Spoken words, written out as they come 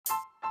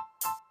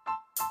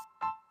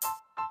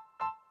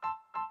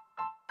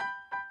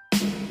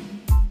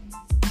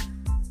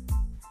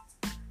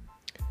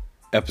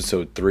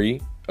Episode 3,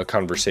 A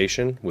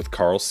Conversation with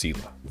Carl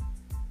Sila.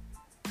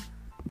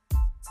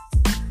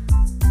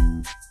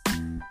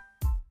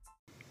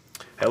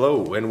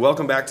 Hello, and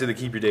welcome back to the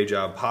Keep Your Day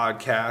Job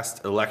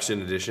podcast,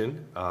 election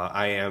edition.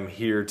 I am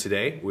here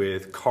today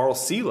with Carl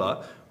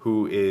Sila,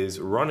 who is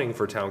running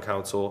for town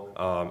council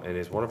and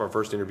is one of our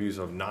first interviews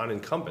of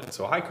non-incumbent.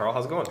 So hi, Carl.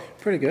 How's it going?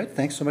 Pretty good.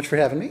 Thanks so much for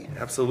having me.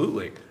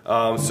 Absolutely.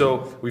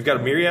 So we've got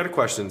a myriad of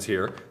questions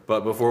here,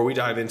 but before we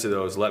dive into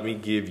those, let me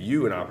give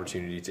you an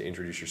opportunity to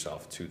introduce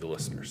yourself to the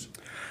listeners.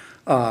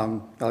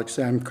 Alex,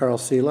 I'm Carl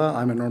Sila.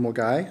 I'm a normal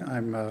guy.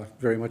 I'm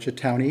very much a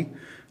townie.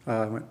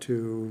 I went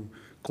to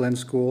Glen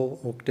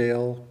School,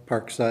 Oakdale,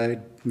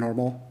 Parkside,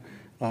 Normal.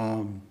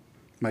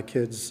 My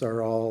kids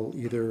are all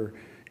either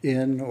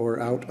in or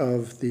out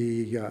of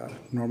the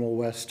Normal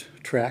West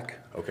track.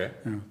 Okay.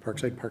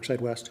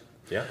 Parkside West.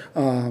 Yeah.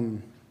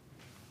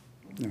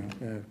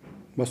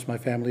 Most of my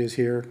family is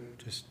here.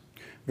 Just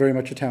very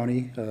much a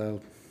townie.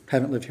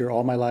 Haven't lived here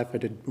all my life. I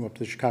did move up to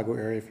the Chicago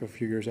area for a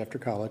few years after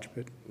college,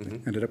 but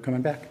ended up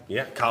coming back.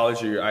 Yeah.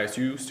 College, you're an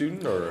ISU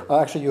student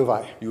or? Actually, U of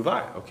I. U of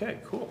I. Okay,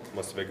 cool.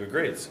 Must have had good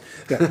grades.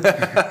 Yeah.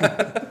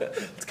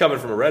 It's coming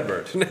from a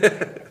Redbird.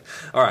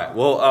 All right.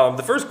 Well,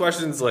 the first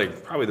question is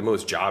like probably the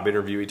most job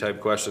interviewee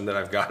type question that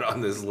I've got on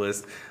this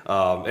list.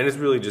 And it's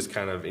really just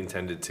kind of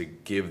intended to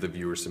give the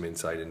viewer some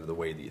insight into the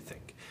way that you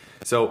think.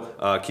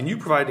 So can you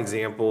provide an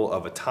example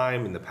of a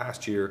time in the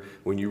past year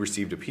when you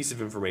received a piece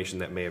of information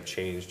that may have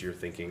changed your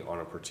thinking on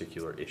a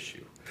particular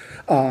issue?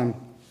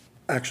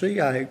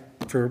 Actually,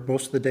 for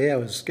most of the day, I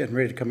was getting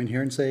ready to come in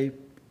here and say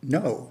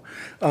no.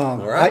 All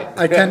right.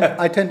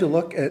 I tend to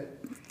look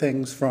at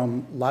things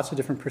from lots of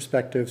different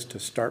perspectives to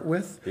start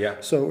with.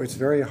 Yeah. So it's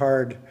very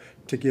hard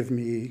to give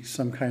me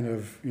some kind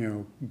of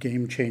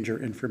game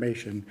changer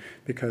information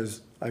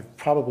because I've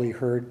probably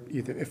heard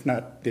either, if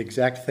not the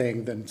exact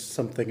thing, then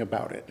something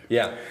about it.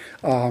 Yeah.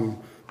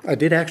 I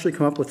did actually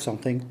come up with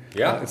something.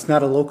 Yeah. It's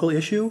not a local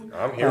issue.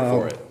 I'm here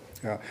for it.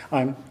 Yeah.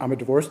 I'm a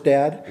divorced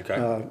dad. Okay.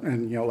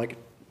 And like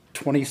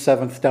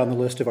 27th down the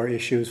list of our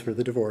issues for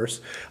the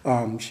divorce.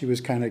 She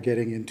was kind of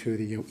getting into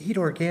the eat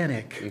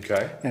organic.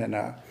 Okay. And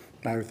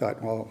I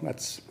thought, well,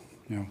 that's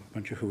a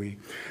bunch of hooey.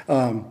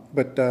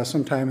 But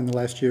sometime in the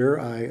last year,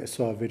 I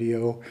saw a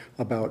video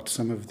about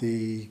some of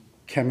the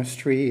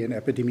chemistry and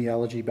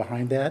epidemiology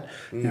behind that.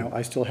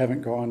 I still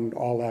haven't gone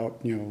all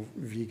out,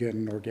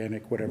 vegan,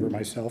 organic, whatever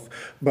myself,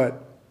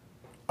 but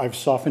I've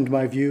softened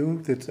my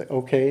view that,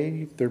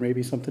 okay, there may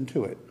be something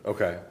to it.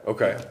 Okay,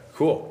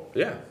 cool.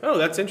 Yeah. Oh,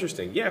 that's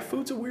interesting. Yeah,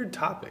 food's a weird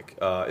topic,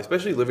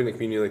 especially living in a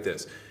community like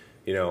this.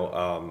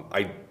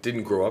 I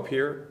didn't grow up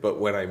here, but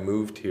when I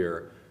moved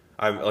here,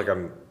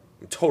 I'm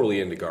totally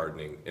into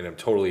gardening and I'm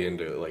totally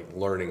into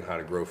learning how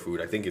to grow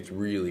food. I think it's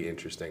really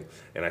interesting,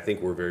 and I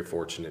think we're very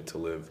fortunate to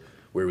live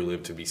where we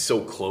live, to be so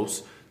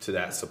close to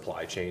that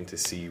supply chain to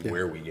see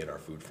where we get our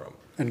food from.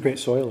 And great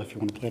soil if you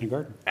want to plant a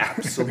garden.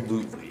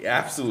 Absolutely.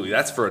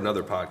 That's for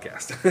another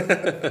podcast.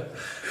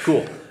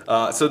 Cool.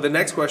 So the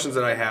next questions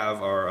that I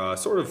have are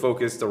sort of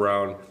focused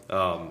around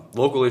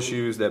local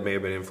issues that may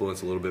have been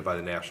influenced a little bit by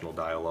the national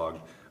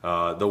dialogue.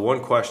 The one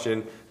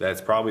question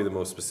that's probably the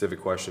most specific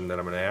question that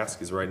I'm going to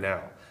ask is right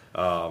now.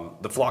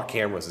 The flock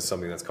cameras is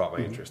something that's caught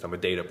my interest. I'm a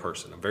data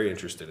person. I'm very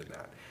interested in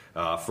that.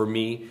 For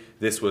me,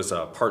 this was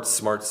a part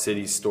smart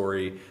city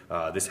story.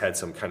 This had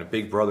some kind of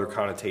big brother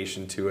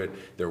connotation to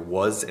it. There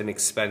was an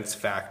expense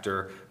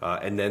factor,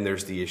 and then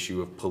there's the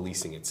issue of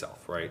policing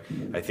itself, right?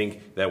 I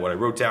think that what I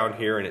wrote down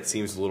here, and it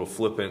seems a little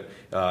flippant,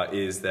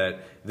 is that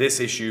this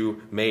issue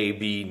may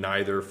be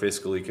neither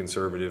fiscally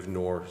conservative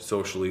nor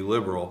socially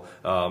liberal.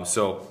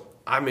 So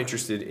I'm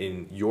interested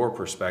in your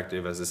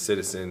perspective as a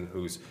citizen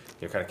who's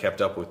kind of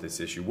kept up with this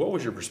issue. What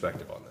was your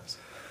perspective on this?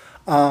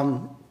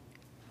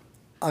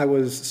 I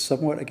was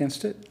somewhat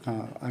against it.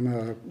 I'm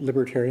a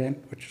libertarian,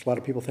 which a lot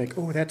of people think,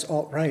 oh, that's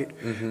alt-right.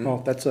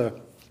 Well, that's a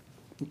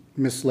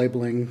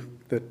mislabeling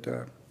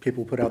that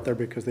people put out there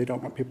because they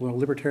don't want people to know.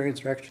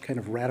 Libertarians are actually kind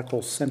of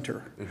radical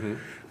center.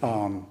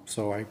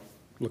 So I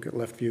look at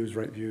left views,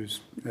 right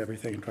views,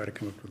 everything, and try to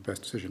come up with the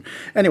best decision.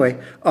 Anyway,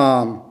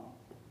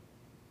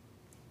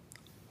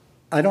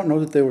 I don't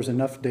know that there was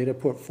enough data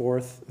put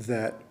forth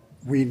that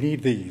we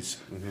need these,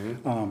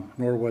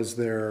 nor was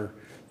there,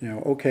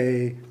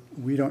 okay,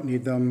 we don't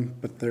need them,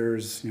 but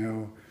there's,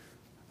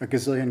 a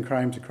gazillion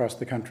crimes across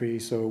the country,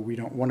 so we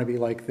don't want to be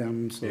like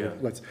them, so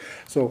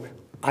So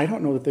I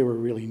don't know that they were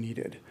really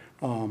needed.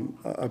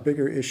 A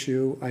bigger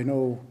issue, I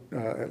know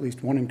at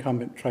least one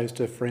incumbent tries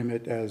to frame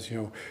it as,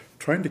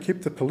 trying to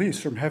keep the police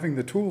from having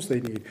the tools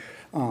they need.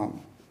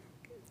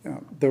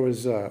 There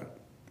was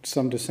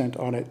some dissent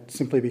on it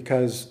simply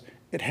because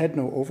it had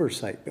no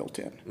oversight built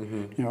in.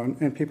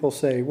 And people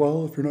say,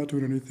 well, if you're not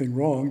doing anything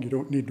wrong, you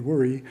don't need to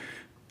worry.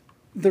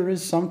 There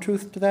is some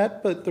truth to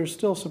that, but there's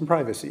still some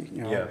privacy.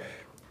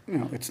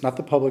 It's not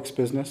the public's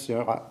business.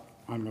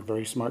 I'm a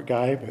very smart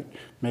guy, but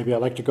maybe I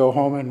like to go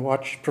home and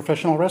watch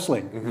professional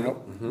wrestling.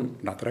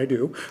 Not that I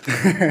do,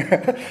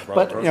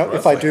 but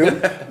if I do,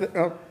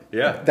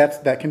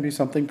 that can be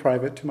something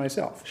private to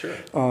myself. Sure.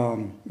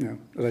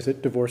 As I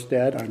said, divorced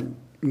dad. I'm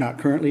not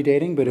currently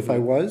dating, but if I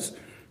was,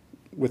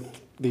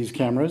 with these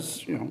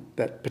cameras,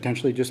 that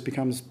potentially just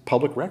becomes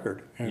public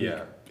record. And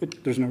Yeah.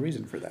 there's no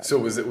reason for that. So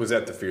was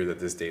that the fear that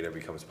this data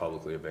becomes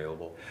publicly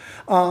available?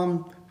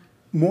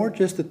 More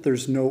just that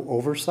there's no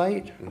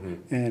oversight,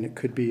 and it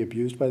could be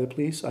abused by the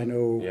police. I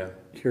know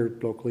here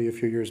locally a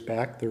few years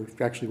back, there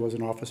actually was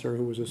an officer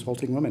who was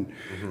assaulting women.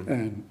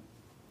 And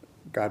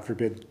God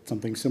forbid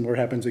something similar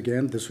happens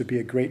again, this would be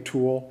a great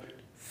tool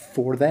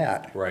for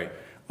that. Right.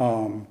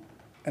 And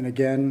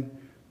again,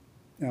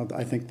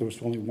 I think there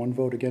was only one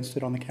vote against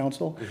it on the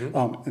council,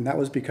 and that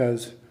was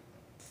because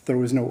there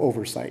was no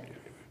oversight.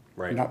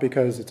 Right. Not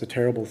because it's a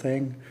terrible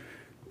thing.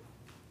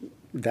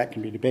 That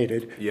can be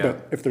debated. Yeah.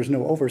 But if there's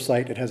no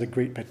oversight, it has a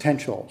great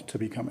potential to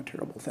become a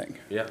terrible thing.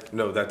 Yeah.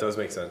 No, that does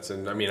make sense.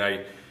 And I mean,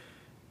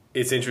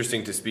 it's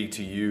interesting to speak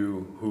to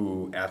you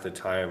who at the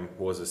time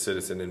was a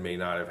citizen and may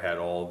not have had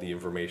all the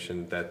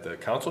information that the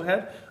council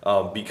had,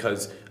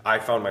 because I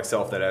found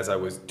myself that as I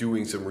was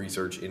doing some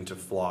research into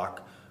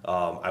Flock,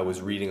 I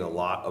was reading a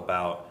lot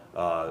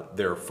about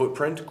their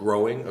footprint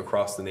growing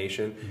across the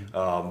nation,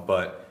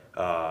 but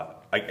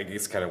I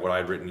guess kind of what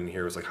I'd written in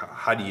here was like,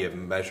 how do you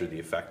measure the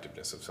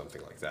effectiveness of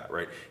something like that,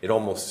 right? It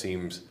almost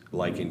seems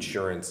like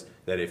insurance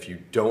that if you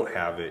don't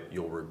have it,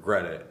 you'll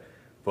regret it.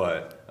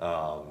 But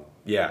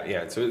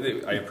yeah. So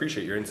I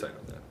appreciate your insight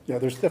on that. Yeah,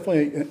 there's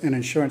definitely an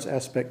insurance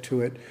aspect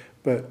to it,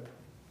 but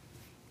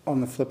on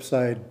the flip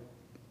side,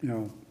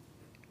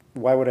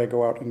 why would I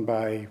go out and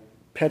buy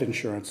pet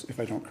insurance if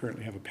I don't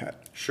currently have a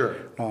pet? Sure.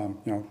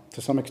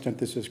 To some extent,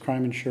 this is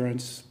crime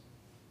insurance.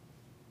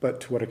 But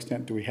to what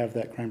extent do we have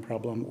that crime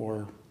problem,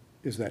 or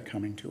is that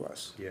coming to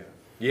us? Yeah.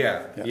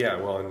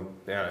 Well, and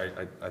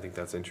I think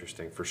that's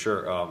interesting for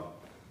sure.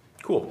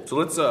 Cool. So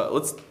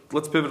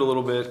let's pivot a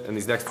little bit. And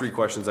these next three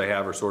questions I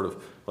have are sort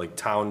of like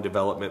town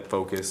development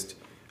focused,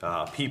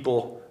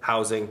 people,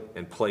 housing,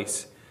 and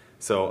place.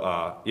 So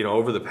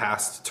over the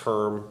past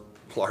term,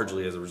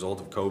 largely as a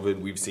result of COVID,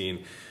 we've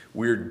seen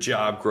weird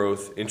job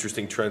growth,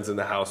 interesting trends in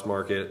the house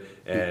market,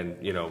 and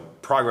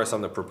progress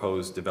on the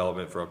proposed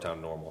development for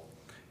Uptown Normal.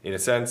 In a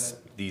sense,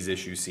 these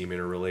issues seem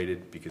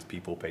interrelated because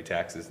people pay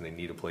taxes and they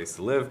need a place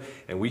to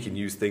live, and we can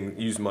use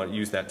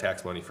that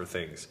tax money for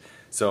things.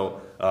 So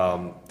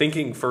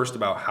thinking first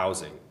about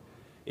housing,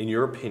 in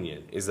your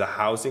opinion, is the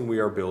housing we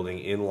are building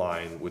in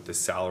line with the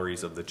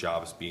salaries of the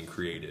jobs being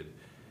created?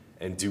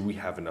 And do we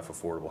have enough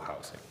affordable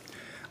housing?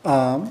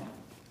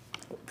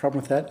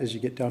 Problem with that is you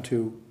get down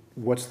to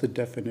what's the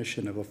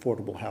definition of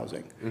affordable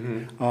housing.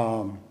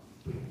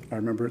 I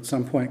remember at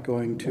some point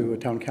going to a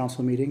town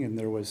council meeting and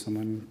there was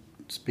someone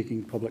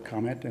speaking public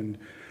comment, and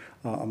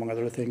among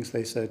other things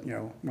they said,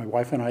 my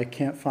wife and I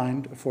can't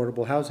find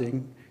affordable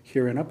housing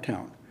here in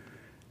Uptown.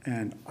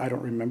 And I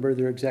don't remember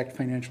their exact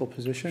financial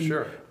position,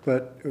 Sure.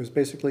 But it was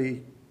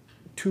basically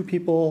two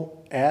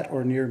people at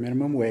or near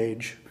minimum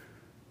wage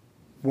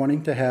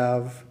wanting to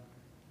have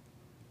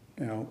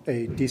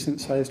a decent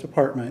sized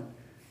apartment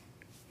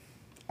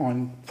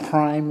on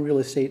prime real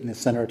estate in the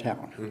center of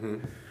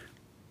town.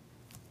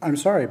 I'm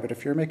sorry, but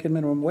if you're making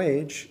minimum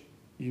wage,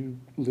 you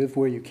live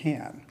where you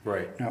can.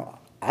 Right. Now,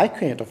 I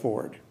can't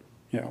afford,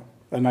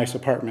 a nice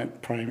apartment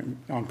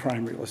on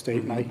prime real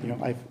estate, and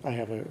I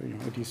have a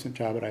decent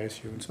job at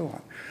ISU and so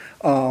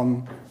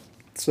on.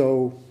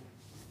 So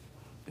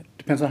it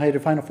depends on how you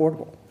define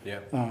affordable. Yeah.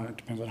 It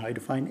depends on how you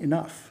define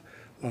enough.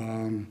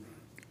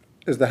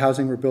 Is the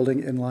housing we're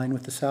building in line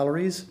with the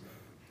salaries?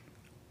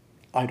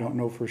 I don't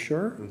know for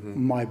sure.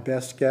 My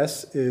best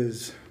guess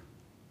is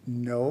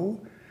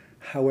no.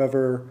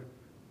 However,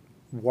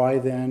 why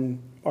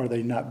then are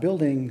they not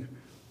building,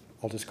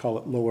 I'll just call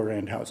it lower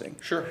end housing?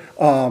 Sure.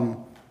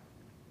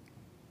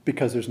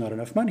 Because there's not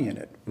enough money in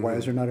it. Why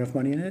is there not enough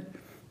money in it?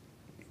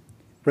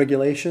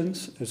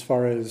 Regulations, as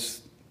far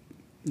as,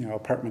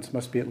 apartments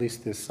must be at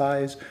least this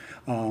size.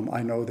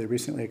 I know they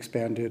recently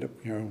expanded,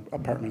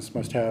 apartments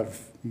must have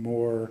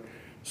more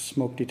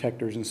smoke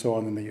detectors and so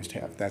on than they used to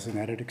have. That's an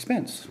added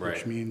expense, Right.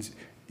 which means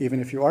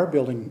even if you are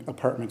building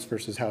apartments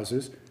versus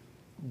houses,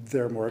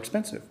 they're more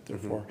expensive.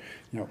 Therefore,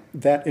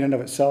 that in and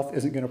of itself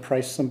isn't going to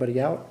price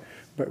somebody out.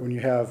 But when you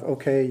have,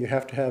 you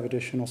have to have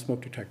additional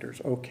smoke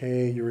detectors.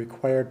 You're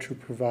required to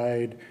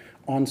provide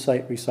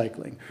on-site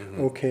recycling.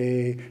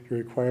 You're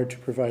required to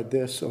provide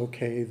this.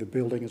 The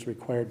building is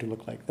required to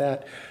look like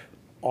that.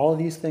 All of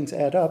these things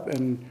add up,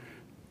 and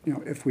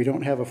if we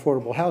don't have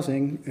affordable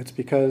housing, it's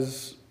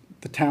because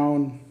the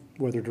town,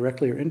 whether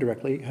directly or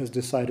indirectly, has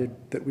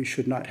decided that we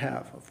should not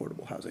have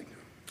affordable housing.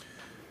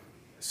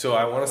 So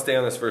I want to stay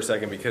on this for a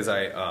second because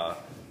I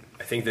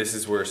think this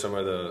is where I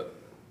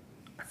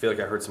feel like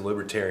I heard some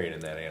libertarian in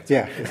that answer.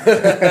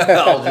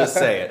 Yeah. I'll just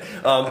say it.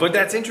 But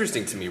that's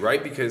interesting to me,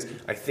 right? Because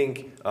I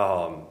think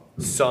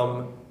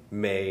some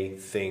may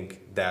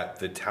think that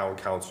the town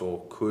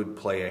council could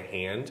play a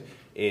hand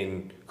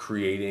in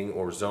creating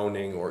or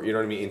zoning or,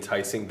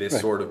 enticing this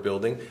sort of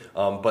building.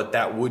 But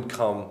that would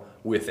come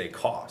with a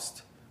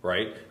cost,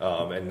 right?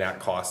 And that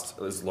cost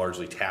is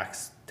largely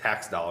tax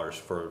dollars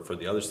for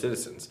the other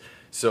citizens.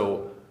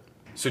 So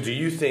do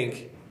you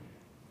think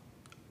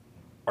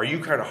are you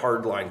kind of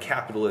hardline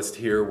capitalist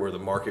here where the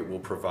market will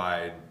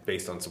provide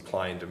based on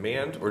supply and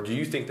demand? Or do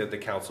you think that the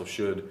council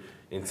should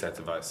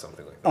incentivize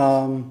something like this?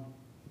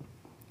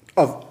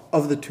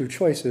 Of the two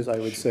choices, I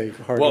would say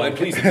hardline. Well, and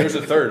please, if there's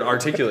a third,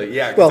 articulate.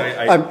 Yeah, Well,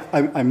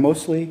 because I'm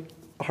mostly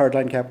a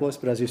hardline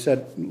capitalist, but as you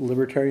said,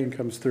 libertarian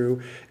comes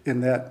through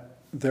in that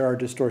there are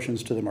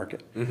distortions to the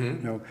market. You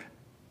know,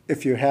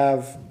 if you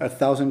have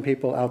 1,000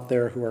 people out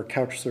there who are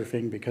couch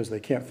surfing because they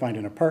can't find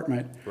an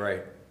apartment,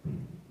 right.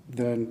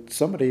 then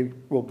somebody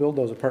will build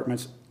those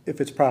apartments if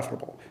it's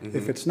profitable.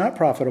 If it's not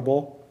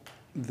profitable,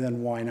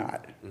 then why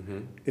not?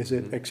 Is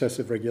it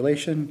excessive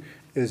regulation?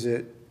 Is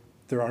it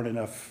there aren't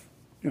enough,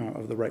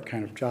 of the right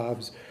kind of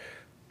jobs?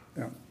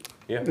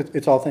 Yeah.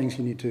 It's all things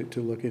you need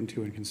to look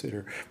into and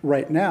consider.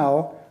 Right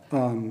now,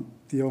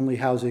 the only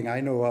housing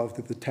I know of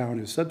that the town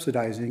is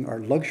subsidizing are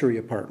luxury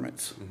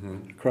apartments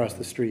across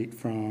the street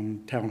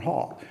from Town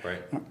Hall.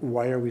 Right.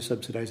 Why are we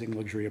subsidizing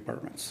luxury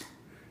apartments?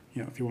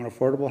 If you want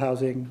affordable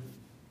housing,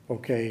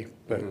 okay,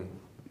 but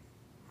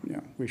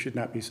we should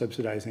not be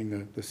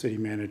subsidizing the city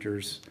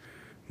manager's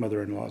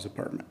mother-in-law's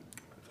apartment.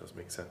 That does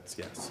make sense,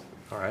 yes.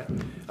 All right.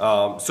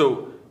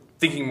 So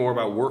thinking more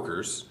about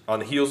workers, on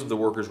the heels of the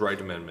Workers' Right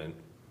Amendment,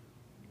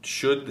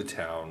 should the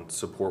town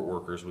support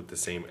workers with the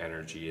same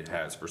energy it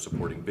has for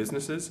supporting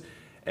businesses?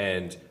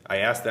 And I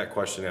ask that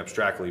question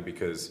abstractly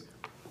because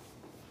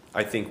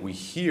I think we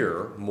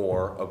hear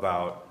more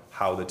about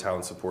how the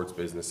town supports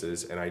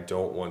businesses, and I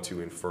don't want to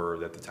infer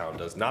that the town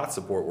does not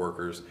support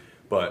workers,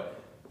 but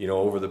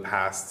over the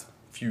past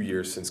few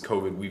years since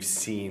COVID, we've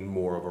seen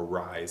more of a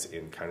rise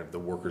in kind of the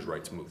workers'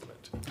 rights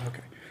movement.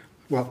 Okay.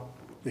 Well,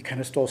 you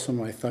kind of stole some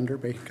of my thunder.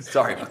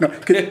 Sorry. No,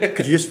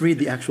 could you just read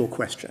the actual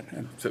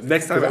question? So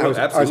next time, I was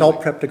absolutely. all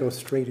prepped to go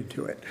straight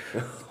into it.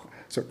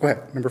 So go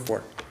ahead, number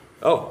 4.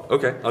 Oh,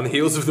 okay. On the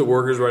heels of the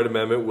Workers' Right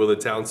Amendment, will the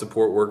town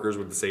support workers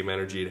with the same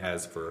energy it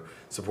has for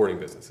supporting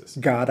businesses?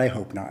 God, I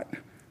hope not.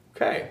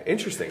 Okay,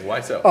 interesting.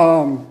 Why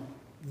so?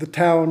 The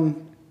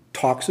town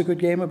talks a good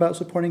game about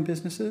supporting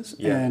businesses,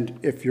 and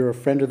if you're a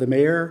friend of the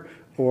mayor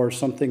or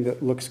something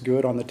that looks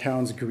good on the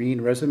town's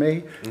green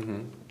resume,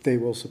 they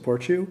will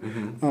support you.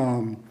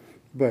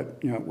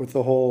 But with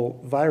the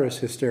whole virus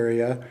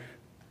hysteria,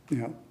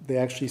 they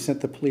actually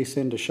sent the police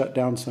in to shut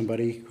down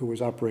somebody who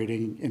was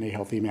operating in a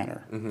healthy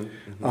manner.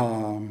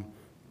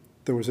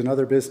 There was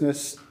another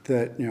business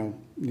that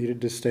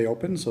needed to stay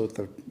open so that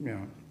the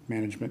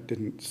management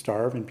didn't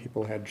starve and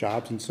people had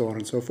jobs and so on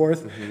and so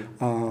forth.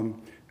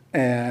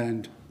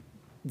 And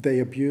they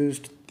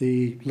abused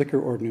the liquor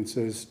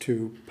ordinances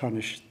to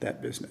punish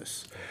that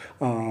business.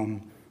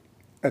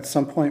 At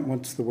some point,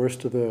 once the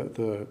worst of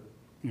the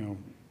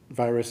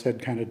virus had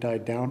kind of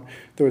died down,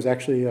 there was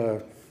actually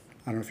I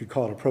don't know if you'd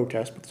call it a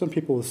protest, but some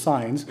people with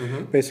signs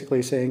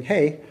basically saying,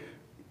 hey,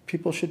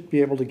 people should be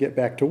able to get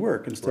back to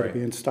work instead of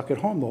being stuck at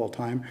home the whole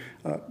time.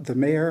 The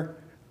mayor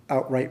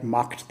outright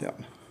mocked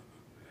them.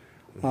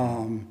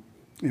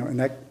 And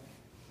that,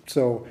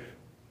 so,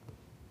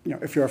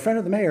 if you're a friend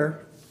of the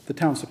mayor, the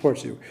town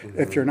supports you.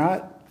 If you're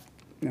not,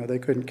 they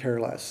couldn't care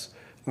less.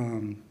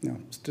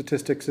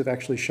 Statistics have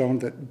actually shown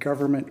that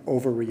government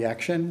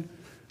overreaction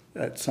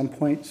at some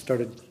point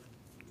started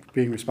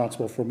being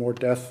responsible for more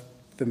death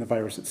than the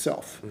virus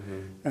itself.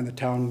 And the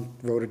town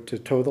voted to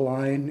toe the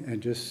line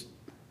and just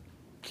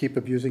keep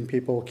abusing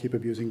people, keep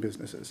abusing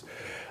businesses.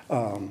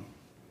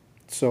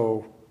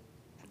 So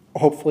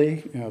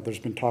hopefully, there's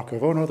been talk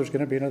of, oh no, there's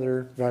going to be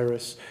another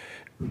virus.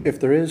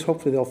 If there is,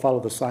 hopefully they'll follow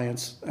the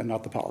science and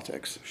not the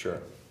politics.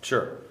 Sure.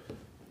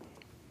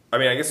 I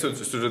mean, I guess so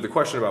to the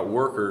question about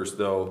workers,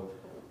 though,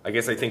 I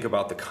guess I think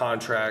about the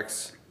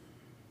contracts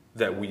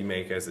that we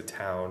make as a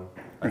town.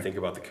 I think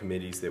about the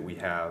committees that we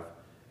have,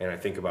 and I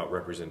think about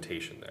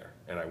representation there.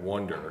 And I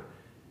wonder,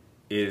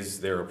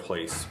 is there a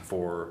place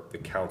for the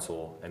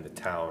council and the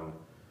town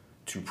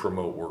to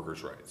promote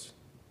workers' rights?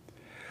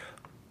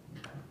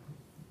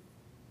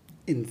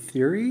 In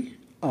theory,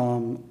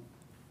 one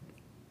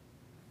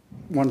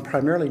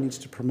primarily needs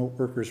to promote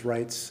workers'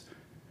 rights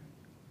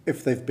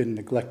if they've been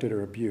neglected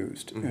or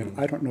abused. And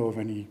I don't know of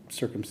any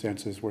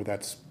circumstances where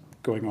that's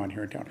going on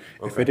here in town.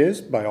 If it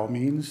is, by all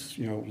means,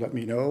 let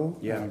me know.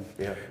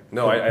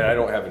 No, I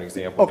don't have an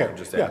example. Okay. I'm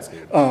just asking.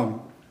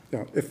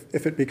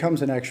 If it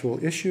becomes an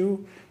actual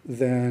issue,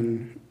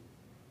 then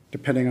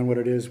depending on what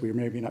it is, we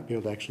maybe not be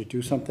able to actually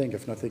do something.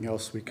 If nothing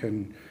else, we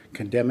can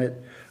condemn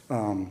it.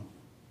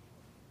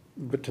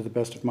 But to the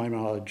best of my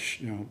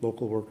knowledge,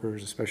 local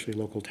workers, especially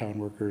local town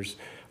workers,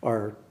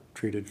 are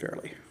treated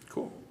fairly.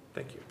 Cool.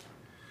 Thank you.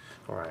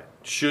 All right.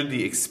 Should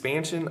the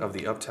expansion of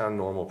the Uptown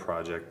Normal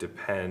project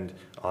depend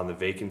on the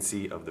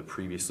vacancy of the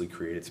previously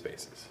created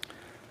spaces?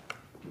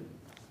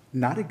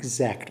 Not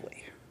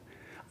exactly.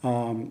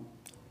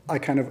 I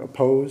kind of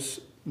oppose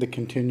the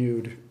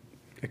continued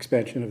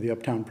expansion of the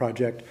Uptown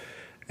project,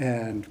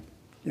 and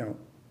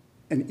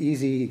an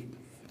easy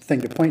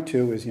thing to point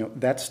to is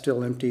that's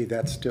still empty,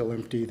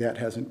 that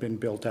hasn't been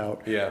built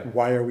out.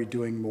 Why are we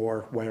doing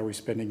more? Why are we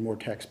spending more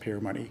taxpayer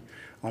money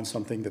on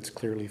something that's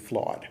clearly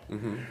flawed?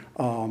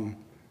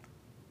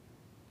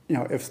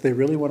 If they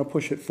really want to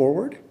push it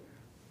forward,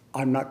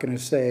 I'm not going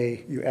to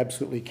say you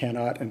absolutely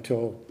cannot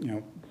until,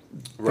 the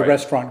Right.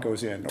 restaurant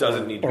goes in.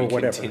 Doesn't need to or be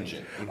whatever.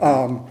 contingent.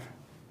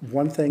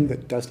 One thing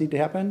that does need to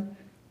happen,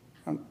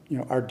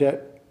 our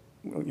debt,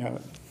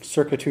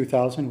 circa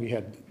 2000, we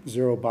had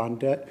zero bond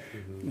debt.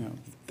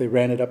 They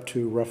ran it up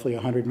to roughly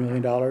 $100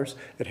 million.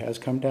 It has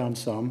come down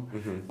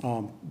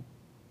some.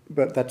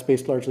 But that's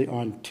based largely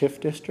on TIF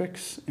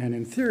districts. And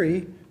in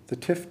theory, the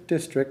TIF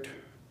district,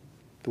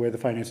 the way the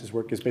finances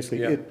work, is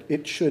basically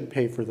it should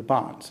pay for the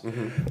bonds.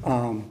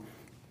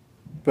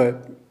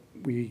 But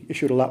we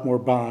issued a lot more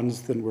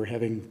bonds than we're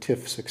having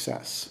TIF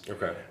success.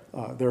 Okay.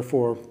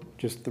 Therefore,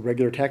 just the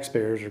regular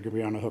taxpayers are going to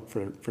be on the hook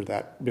for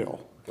that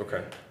bill.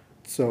 Okay.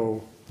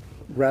 So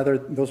rather,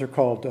 those are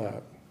called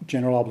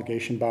general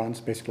obligation bonds.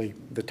 Basically,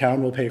 the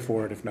town will pay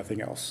for it if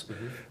nothing else.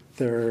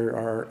 There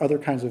are other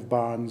kinds of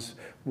bonds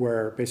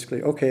where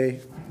basically,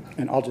 okay,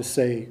 and I'll just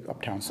say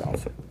Uptown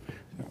South.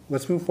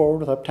 Let's move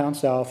forward with Uptown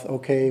South.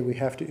 Okay, we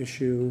have to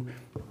issue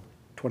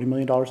 $20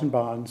 million in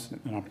bonds,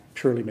 and I'm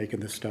purely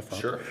making this stuff up.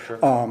 Sure.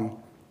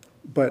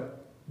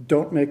 But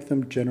don't make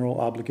them general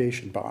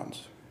obligation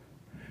bonds.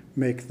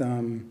 Make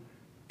them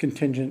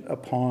contingent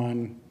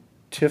upon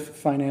TIF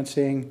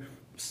financing,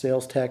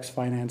 sales tax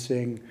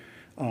financing,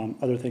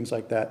 other things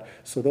like that.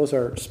 So those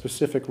are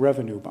specific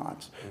revenue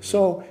bonds.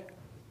 So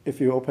if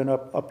you open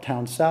up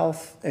Uptown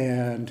South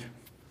and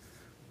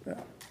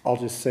I'll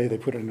just say they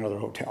put in another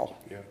hotel.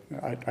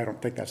 I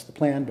don't think that's the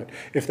plan, but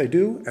if they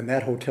do and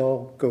that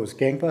hotel goes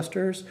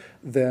gangbusters,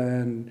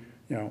 then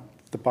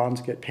the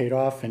bonds get paid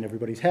off and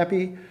everybody's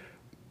happy.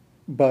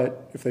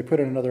 But if they put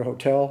in another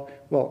hotel,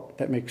 well,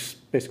 that makes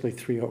basically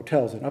 3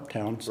 hotels in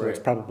Uptown, so it's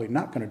probably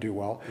not going to do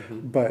well.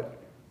 But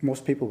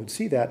most people would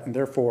see that and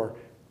therefore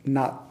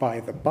not buy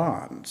the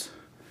bonds.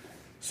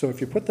 So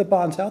if you put the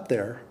bonds out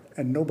there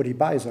and nobody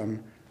buys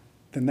them,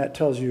 then that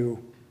tells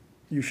you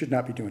you should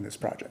not be doing this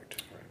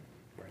project.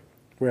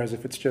 Whereas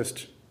if it's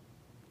just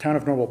town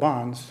of Normal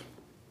bonds,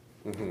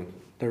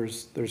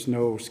 there's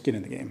no skin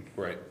in the game.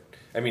 Right.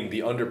 I mean, the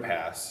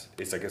underpass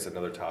is, I guess,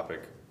 another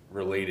topic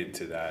related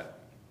to that,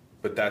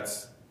 but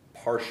that's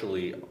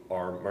partially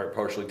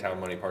partially town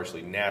money,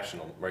 partially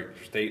national, right?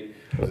 State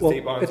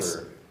bonds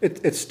or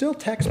it's still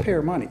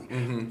taxpayer money.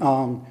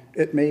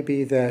 It may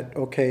be that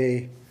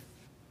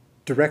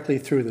directly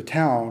through the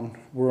town,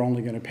 we're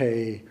only going to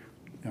pay.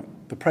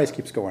 The price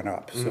keeps going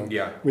up, so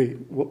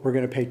we're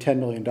going to pay $10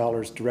 million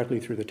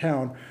directly through the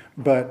town,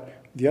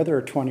 but the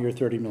other $20 or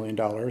 $30 million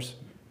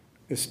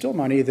is still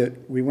money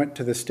that we went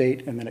to the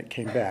state and then it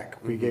came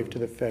back. We gave to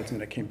the feds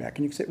and then it came back.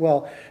 And you can say,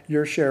 well,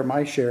 your share,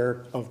 my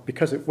share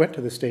because it went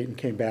to the state and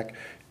came back,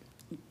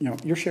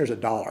 your share's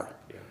 $1.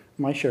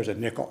 My share's a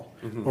nickel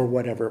or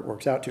whatever it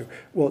works out to.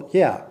 Well,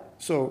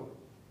 so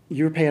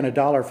you're paying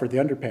 $1 for the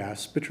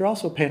underpass, but you're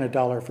also paying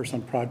 $1 for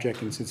some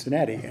project in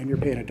Cincinnati, and you're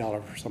paying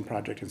 $1 for some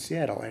project in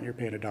Seattle, and you're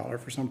paying $1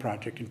 for some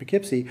project in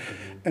Poughkeepsie,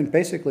 and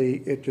basically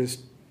it just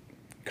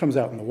comes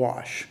out in the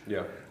wash.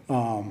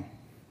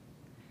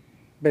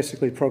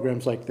 Basically,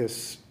 programs like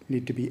this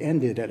need to be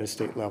ended at a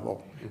state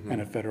level and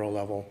a federal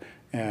level,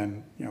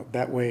 and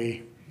that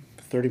way,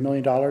 $30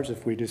 million,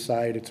 if we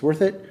decide it's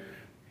worth it,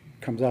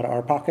 comes out of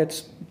our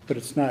pockets, but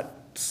it's not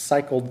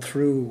cycled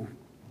through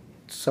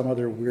some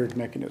other weird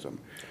mechanism.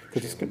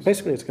 Because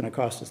basically it's going to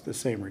cost us the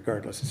same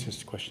regardless. It's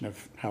just a question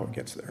of how it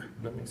gets there.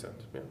 That makes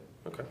sense. Yeah.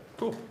 Okay.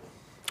 Cool.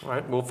 All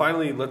right. Well,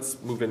 finally,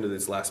 let's move into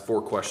these last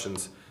 4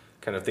 questions,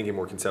 kind of thinking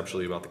more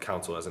conceptually about the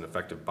council as an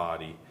effective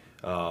body.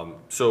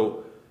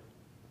 So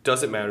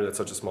does it matter that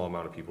such a small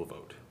amount of people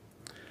vote?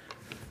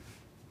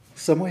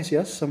 Some ways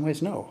yes, some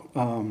ways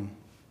no.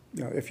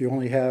 If you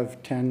only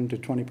have 10 to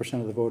 20%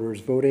 of the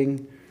voters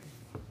voting,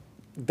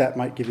 that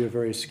might give you a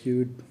very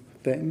skewed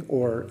thing.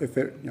 Or if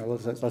it,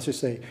 let's just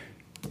say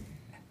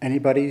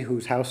anybody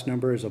whose house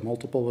number is a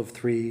multiple of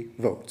 3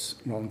 votes.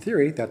 Well, in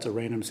theory, that's a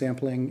random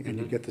sampling, and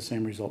you get the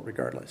same result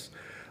regardless.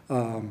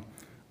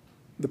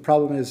 The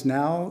problem is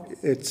now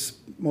it's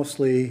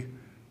mostly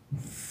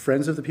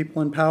friends of the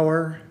people in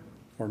power,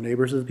 or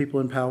neighbors of the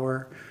people in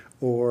power,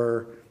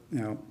 or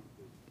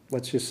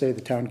let's just say the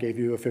town gave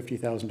you a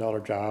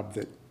 $50,000 job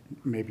that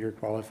maybe you're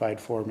qualified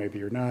for, maybe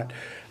you're not.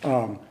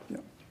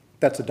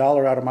 That's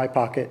 $1 out of my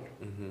pocket.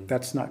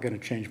 That's not going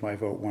to change my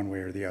vote one way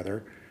or the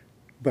other,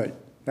 but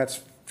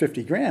that's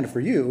 $50,000 for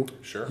you.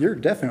 Sure. You're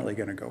definitely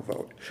going to go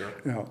vote.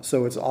 Sure.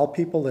 So it's all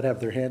people that have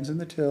their hands in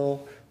the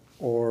till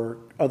or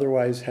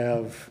otherwise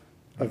have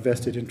a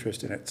vested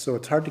interest in it. So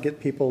it's hard to get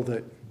people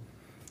that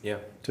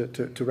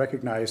to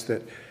recognize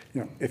that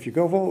if you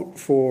go vote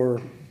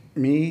for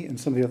me and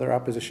some of the other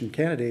opposition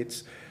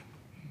candidates,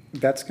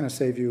 that's going to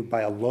save you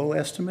by a low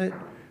estimate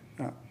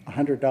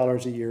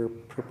 $100 a year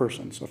per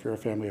person. So if you're a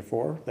family of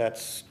 4,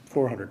 that's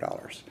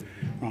 $400.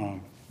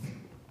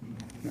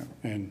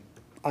 And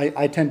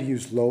I tend to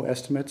use low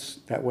estimates.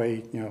 That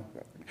way,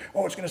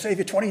 it's going to save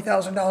you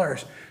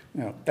 $20,000.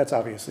 That's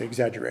obviously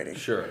exaggerating.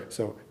 Sure.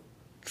 So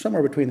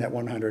somewhere between that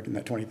 $100 and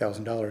that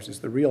 $20,000 is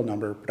the real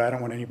number. But I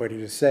don't want anybody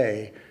to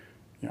say,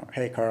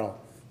 hey, Carl,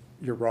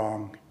 you're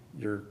wrong.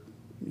 You're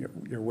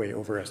you're way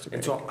overestimating.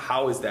 And so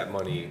how is that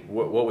money,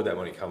 what would that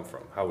money come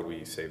from? How would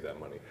we save that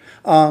money?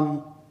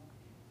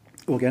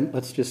 Well, again,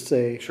 let's just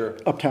say Sure.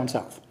 Uptown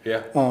South.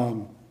 Yeah.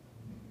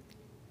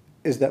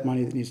 Is that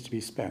money that needs to be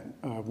spent?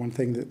 One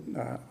thing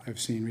that I've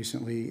seen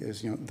recently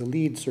is, the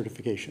LEED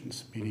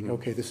certifications, meaning,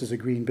 okay, this is a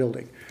green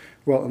building.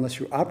 Well, unless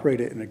you operate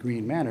it in a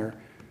green manner,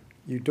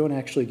 you don't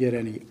actually get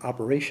any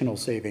operational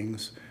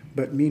savings,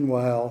 but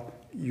meanwhile,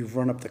 you've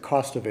run up the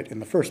cost of it in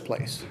the first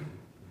place.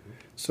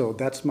 So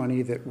that's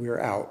money that we're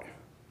out,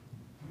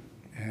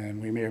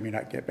 and we may or may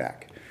not get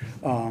back.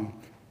 And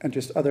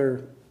just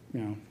other,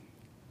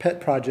 pet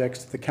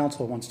projects the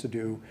council wants to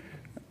do.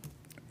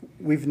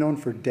 We've known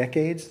for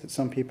decades that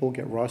some people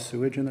get raw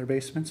sewage in their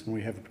basements and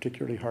we have a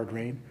particularly hard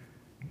rain.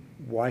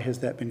 Why has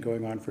that been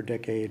going on for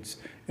decades?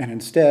 And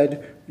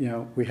instead,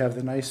 we have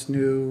the nice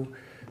new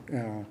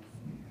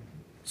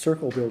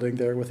Circle building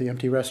there with the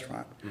empty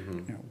restaurant.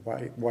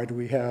 Why do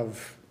we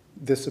have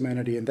this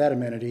amenity and that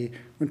amenity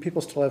when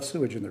people still have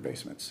sewage in their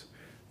basements?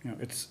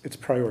 It's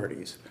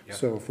priorities. Yep.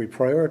 So if we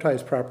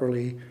prioritize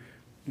properly,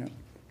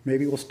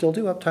 maybe we'll still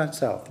do Uptown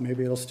South.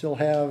 Maybe it'll still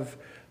have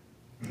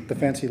the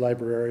fancy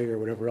library or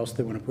whatever else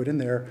they want to put in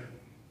there.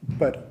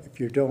 But if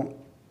you don't,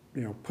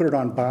 put it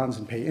on bonds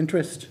and pay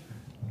interest,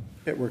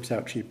 it works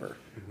out cheaper.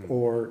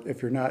 Or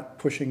if you're not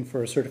pushing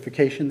for a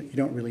certification that you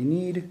don't really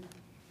need,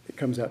 it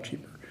comes out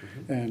cheaper.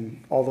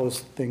 And all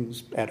those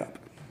things add up.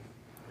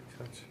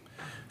 Makes sense.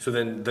 So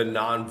then the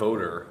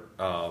non-voter,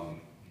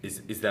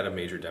 is that a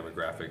major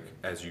demographic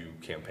as you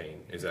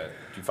campaign? Do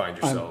you find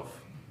yourself?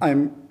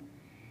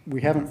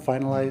 We haven't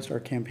finalized our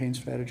campaign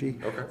strategy.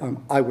 Okay.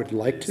 I would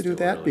like to do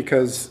that early.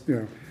 because,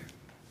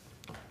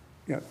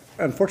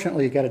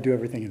 unfortunately, you got to do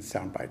everything in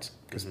sound bites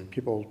because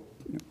people.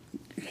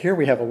 Here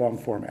we have a long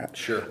format.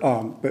 Sure.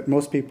 But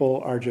most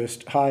people are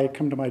just, hi,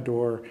 come to my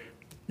door.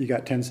 You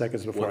got 10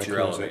 seconds before What's I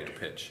your close elevator it.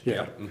 pitch?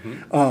 Yeah.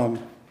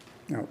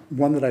 Mm-hmm.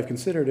 One that I've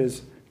considered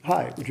is,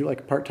 hi, would you like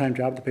a part-time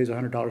job that pays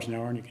 $100 an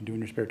hour and you can do in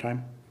your spare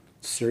time?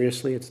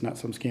 Seriously, it's not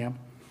some scam.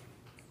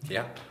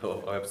 Yeah.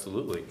 Oh,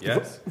 absolutely.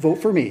 Yes. Vote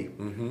for me.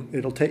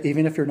 It'll take,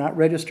 even if you're not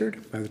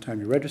registered, by the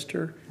time you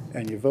register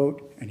and you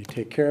vote and you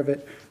take care of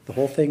it, the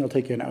whole thing will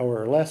take you an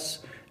hour or less.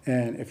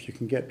 And if you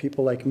can get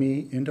people like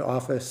me into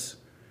office,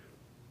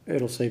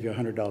 it'll save you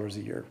 $100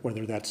 a year,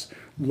 whether that's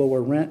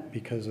lower rent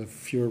because of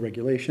fewer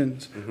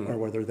regulations, or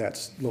whether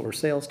that's lower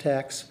sales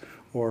tax,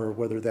 or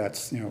whether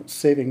that's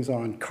savings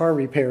on car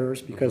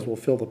repairs because we'll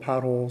fill the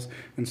potholes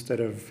instead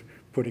of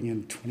putting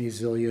in 20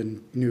 zillion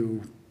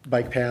new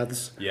bike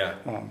paths. Yeah.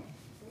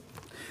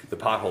 The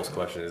potholes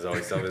question is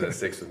always something that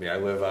sticks with me. I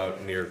live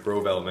out near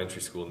Grove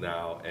Elementary School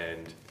now,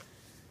 and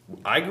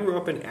I grew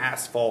up in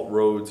asphalt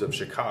roads of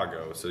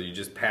Chicago, so you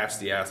just patch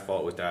the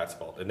asphalt with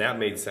asphalt, and that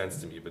made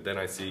sense to me. But then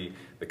I see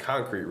the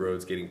concrete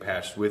roads getting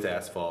patched with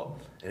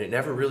asphalt, and it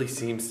never really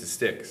seems to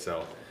stick.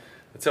 So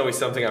it's always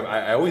something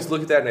I always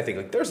look at that and I think,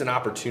 like, there's an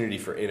opportunity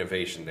for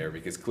innovation there,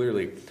 because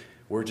clearly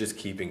we're just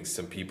keeping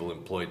some people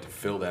employed to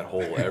fill that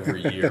hole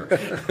every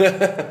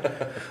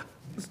year.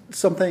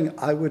 Something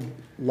I would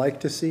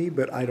like to see,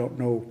 but I don't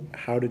know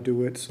how to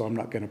do it, so I'm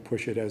not going to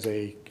push it as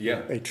a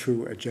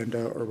true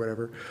agenda or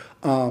whatever.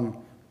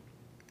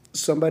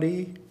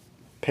 Somebody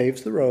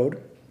paves the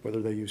road,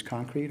 whether they use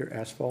concrete or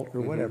asphalt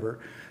or whatever,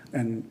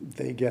 and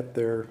they get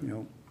their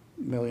 $1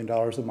 million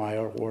a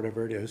mile or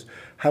whatever it is.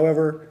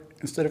 However,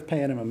 instead of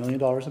paying them $1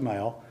 million a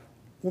mile,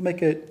 we'll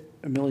make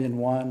it $1.1 million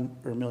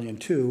or $1.2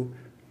 million.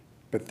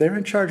 But they're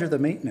in charge of the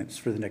maintenance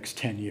for the next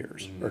 10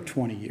 years or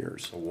 20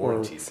 years. A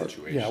warranty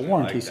situation. Yeah, a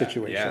warranty like that.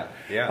 situation.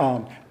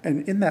 Yeah.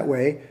 And in that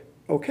way,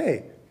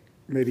 okay,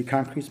 maybe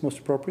concrete's most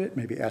appropriate,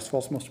 maybe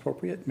asphalt's most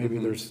appropriate, maybe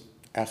there's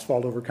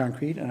asphalt over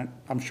concrete, and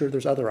I'm sure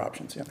there's other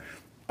options. Yeah.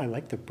 I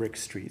like the brick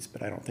streets,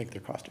 but I don't think they're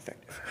cost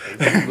effective.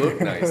 They do look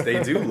nice.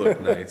 They do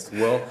look nice.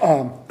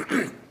 Well,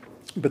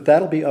 but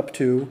that'll be up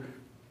to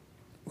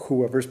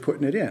whoever's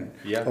putting it in.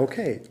 Yeah.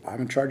 Okay,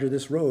 I'm in charge of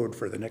this road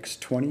for the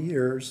next 20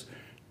 years.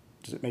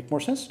 Does it make more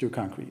sense to do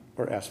concrete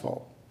or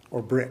asphalt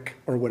or brick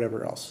or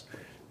whatever else?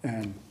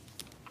 And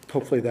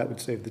hopefully that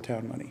would save the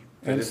town money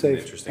and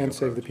save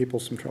the people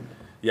some trouble.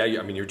 Yeah,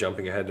 I mean, you're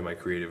jumping ahead to my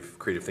creative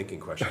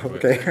thinking question.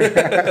 Okay.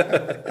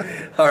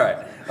 All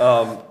right.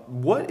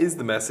 What is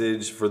the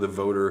message for the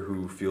voter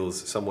who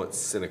feels somewhat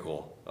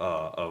cynical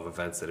of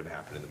events that have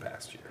happened in the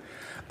past year?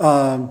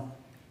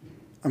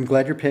 I'm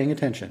glad you're paying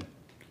attention.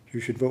 You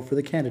should vote for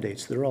the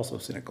candidates that are also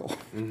cynical.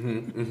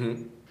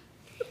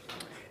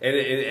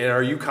 And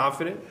are you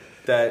confident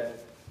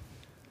that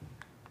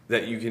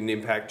you can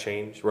impact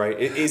change? Right?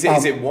 Is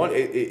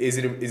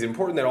it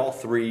important that all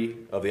three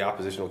of the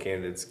oppositional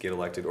candidates get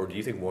elected, or do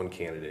you think one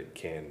candidate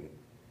can?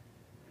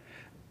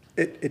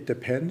 It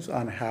depends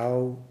on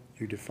how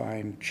you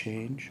define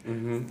change.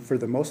 For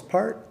the most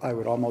part, I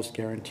would almost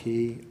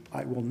guarantee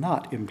I will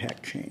not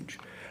impact change,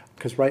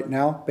 because right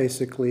now,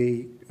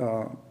 basically,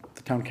 the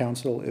town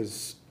council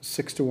is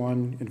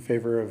 6-1 in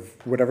favor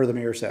of whatever the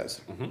mayor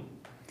says.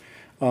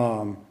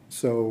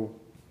 So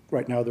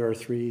right now there are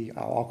three,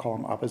 I'll call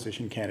them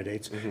opposition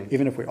candidates.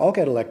 Even if we all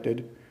get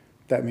elected,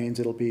 that means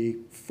it'll be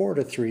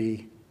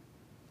 4-3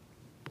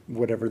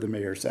 whatever the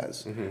mayor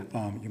says.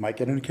 You might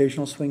get an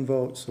occasional swing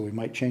vote, so we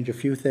might change a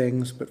few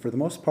things, but for the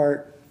most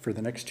part, for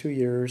the next 2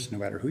 years, no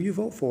matter who you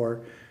vote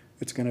for,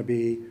 it's going to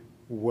be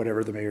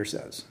whatever the mayor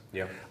says.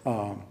 Yeah.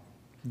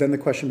 Then the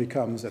question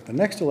becomes, at the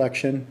next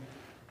election,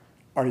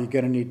 are you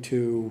going to need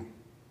to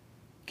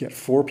get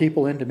 4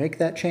 people in to make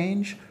that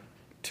change,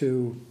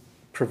 to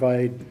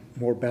provide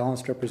more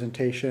balanced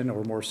representation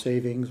or more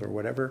savings or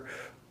whatever?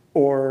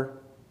 Or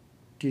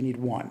do you need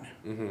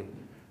 1?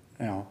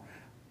 Now,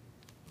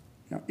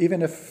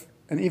 even if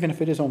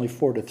it is only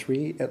 4 to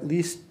 3, at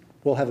least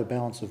we'll have a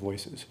balance of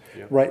voices.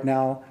 Yep. Right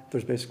now,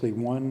 there's basically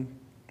 1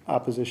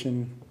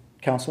 opposition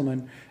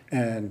councilman,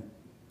 and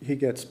he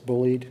gets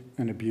bullied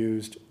and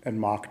abused and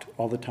mocked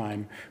all the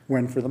time,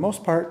 when for the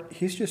most part,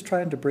 he's just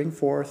trying to bring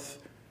forth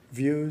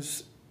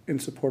views in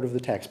support of the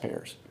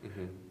taxpayers.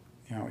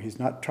 He's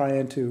not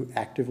trying to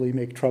actively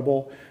make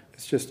trouble.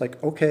 It's just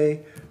like,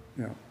 okay,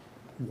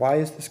 why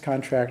is this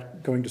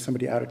contract going to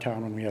somebody out of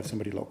town when we have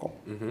somebody local?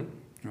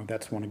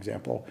 That's one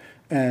example.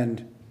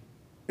 And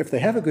if they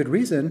have a good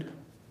reason,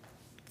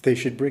 they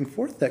should bring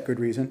forth that good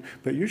reason,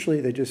 but usually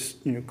they just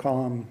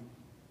call them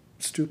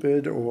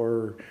stupid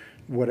or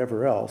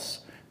whatever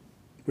else,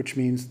 which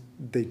means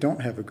they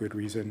don't have a good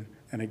reason.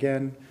 And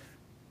again,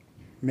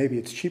 maybe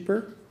it's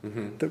cheaper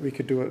that we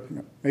could do it.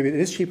 Maybe it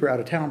is cheaper out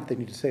of town, but they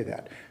need to say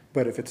that.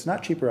 But if it's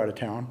not cheaper out of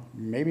town,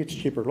 maybe it's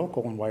cheaper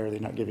local, and why are they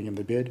not giving him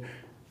the bid?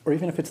 Or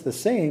even if it's the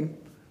same,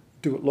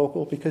 do it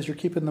local, because you're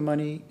keeping the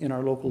money in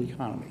our local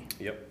economy.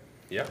 Yep.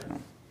 Yeah.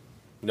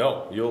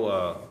 No,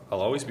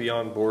 I'll always be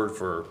on board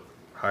for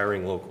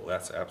hiring local.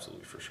 That's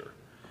absolutely for sure.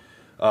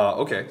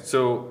 Okay,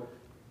 so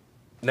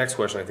next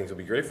question I think will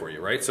be great for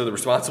you, right? So the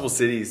Responsible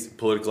Cities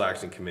Political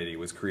Action Committee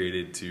was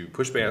created to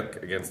push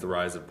back against the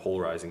rise of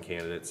polarizing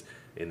candidates.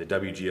 In the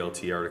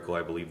WGLT article,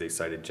 I believe they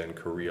cited Jen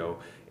Carrillo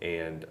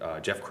and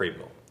Jeff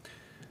Crabill.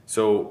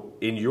 So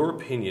in your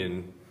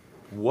opinion,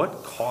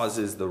 what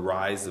causes the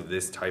rise of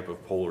this type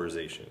of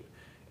polarization?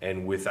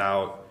 And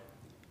without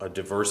a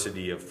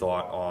diversity of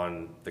thought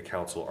on the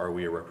council, are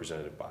we a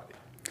representative body?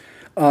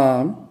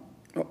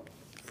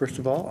 First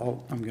of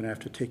all, I'm going to have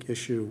to take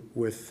issue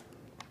with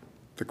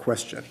the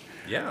question.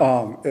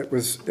 Yeah. It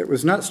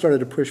was not started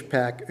to push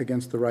back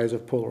against the rise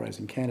of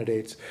polarizing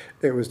candidates.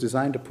 It was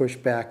designed to push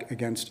back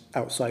against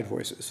outside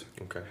voices.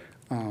 Okay.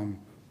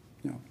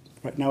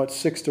 Right now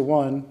it's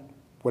 6-1,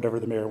 whatever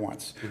the mayor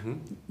wants.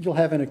 You'll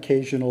have an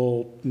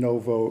occasional no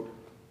vote,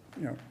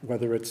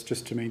 whether it's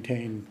just to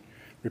maintain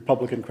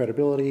Republican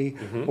credibility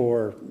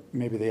or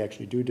maybe they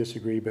actually do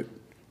disagree, but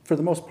for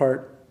the most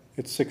part,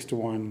 it's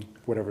 6-1,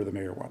 whatever the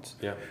mayor wants.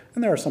 Yeah.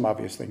 And there are some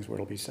obvious things where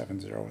it'll be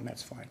 7-0, and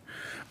that's fine.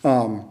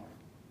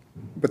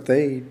 But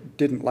they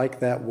didn't like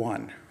that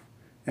 1,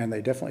 and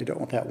they definitely don't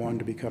want that 1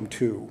 to become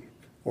 2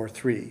 or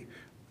 3.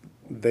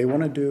 They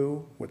want to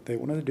do what they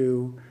want to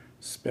do,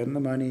 spend the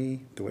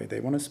money the way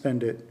they want to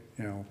spend it.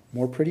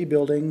 More pretty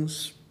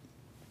buildings,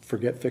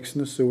 forget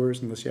fixing the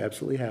sewers unless you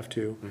absolutely have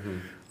to.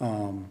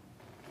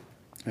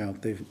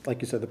 They've,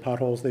 like you said, the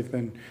potholes, they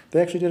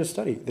actually did a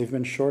study. They've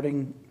been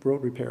shorting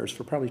road repairs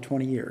for probably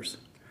 20 years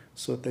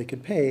so that they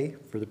could pay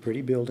for the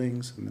pretty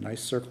buildings and the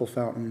nice circle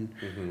fountain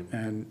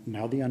and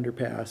now the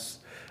underpass.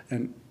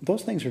 And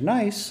those things are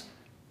nice,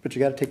 but you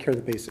got to take care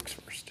of the basics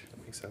first.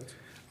 That makes sense.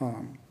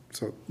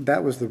 So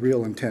that was the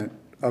real intent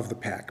of the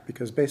PAC,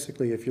 because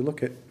basically if you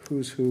look at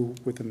who's who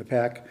within the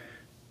PAC,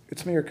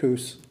 it's Mayor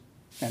Coos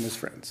and his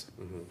friends.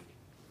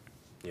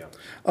 Yeah.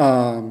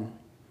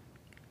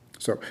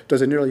 So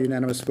does a nearly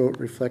unanimous vote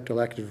reflect a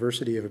lack of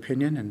diversity of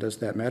opinion, and does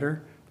that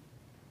matter?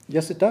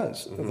 Yes, it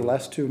does. The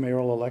last 2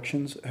 mayoral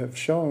elections have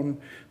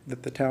shown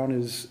that the town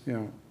is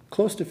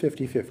close to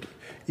 50-50.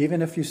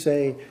 Even if you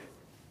say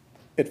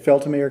it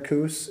fell to Mayor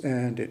Coos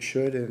and it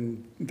should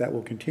and that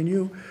will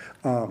continue,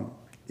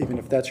 even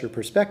if that's your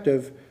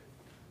perspective,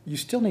 you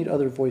still need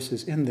other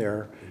voices in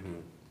there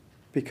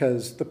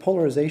because the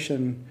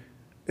polarization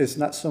is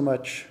not so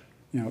much,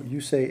 you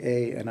say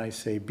A and I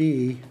say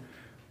B,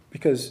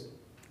 because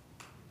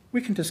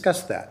we can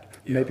discuss that.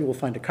 Yeah. Maybe we'll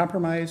find a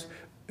compromise.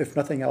 If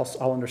nothing else,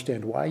 I'll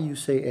understand why you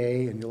say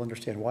A and you'll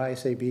understand why I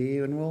say B,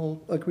 and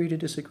we'll agree to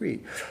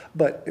disagree.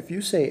 But if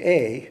you say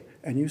A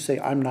and you say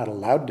I'm not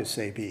allowed to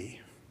say B,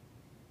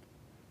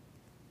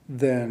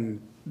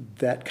 then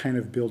that kind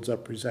of builds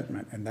up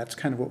resentment. And that's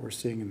kind of what we're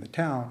seeing in the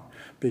town,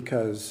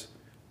 because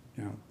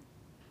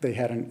they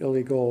had an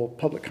illegal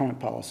public comment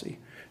policy.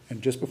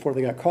 And just before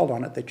they got called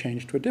on it, they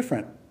changed to a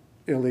different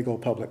illegal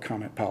public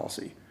comment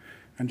policy.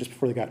 And just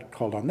before they got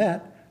called on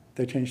that,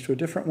 they changed to a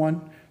different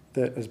one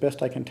that, as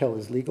best I can tell,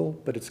 is legal,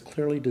 but it's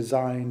clearly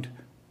designed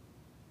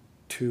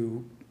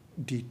to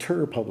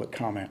deter public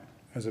comment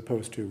as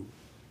opposed to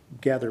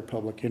gather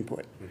public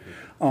input.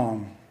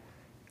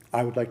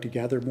 I would like to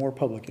gather more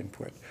public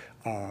input.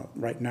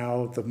 Right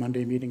now, the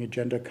Monday meeting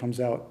agenda comes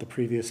out the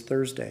previous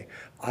Thursday.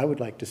 I would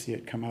like to see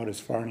it come out as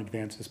far in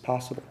advance as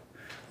possible.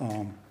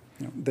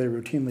 They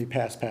routinely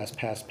pass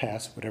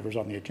whatever's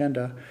on the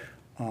agenda.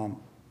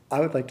 I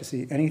would like to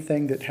see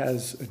anything that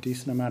has a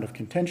decent amount of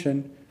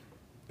contention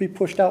be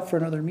pushed out for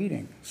another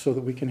meeting so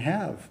that we can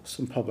have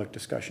some public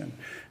discussion.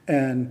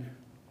 And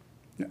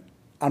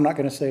I'm not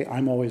going to say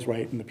I'm always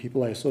right and the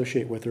people I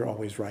associate with are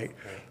always right.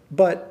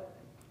 But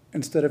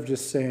instead of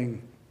just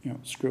saying,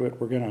 screw it,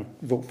 we're going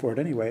to vote for it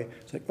anyway,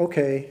 it's like,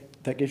 okay,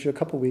 that gives you a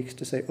couple weeks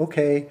to say,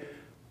 okay,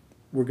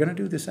 we're going to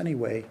do this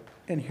anyway,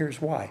 and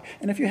here's why.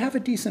 And if you have a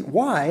decent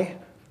why,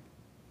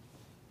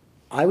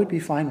 I would be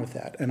fine with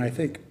that. And I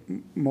think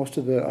most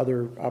of the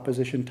other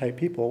opposition type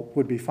people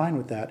would be fine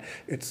with that.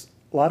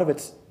 A lot of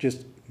it's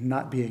just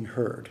not being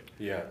heard.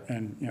 Yeah.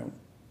 And,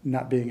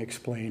 not being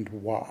explained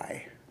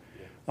why.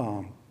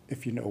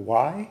 If you know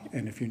why,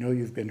 and if you know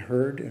you've been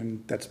heard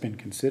and that's been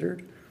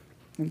considered,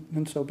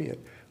 then so be it.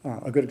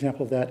 A good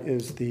example of that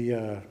is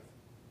the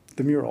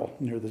mural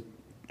near the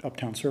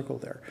Uptown Circle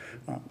there.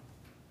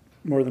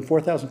 More than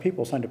 4,000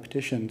 people signed a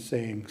petition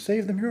saying,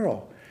 "Save the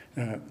mural."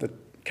 The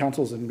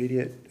council's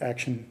immediate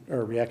action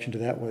or reaction to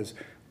that was,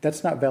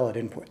 "That's not valid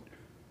input."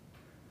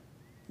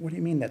 What do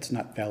you mean that's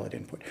not valid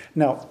input?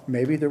 Now,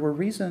 maybe there were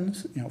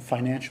reasons,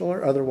 financial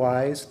or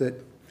otherwise,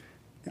 that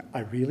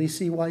I really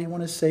see why you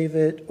want to save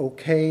it,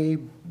 okay,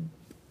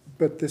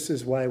 but this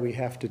is why we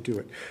have to do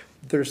it.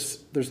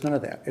 There's none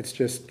of that. It's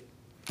just,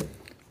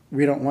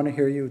 we don't want to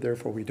hear you,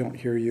 therefore we don't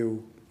hear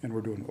you, and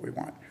we're doing what we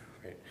want.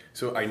 Right.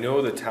 So I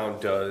know the town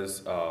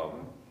does,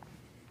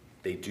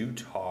 they do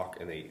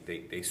talk and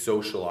they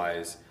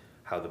socialize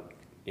how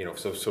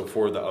so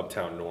for the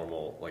Uptown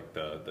Normal, like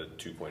the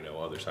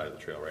 2.0 other side of the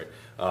trail, right?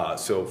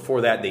 So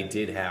for that, they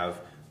did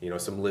have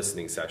some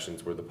listening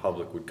sessions where the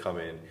public would come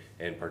in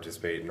and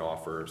participate and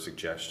offer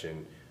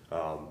suggestion.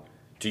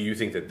 Do you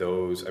think that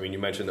those, you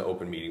mentioned the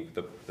open meeting,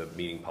 the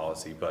meeting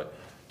policy, but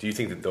do you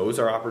think that those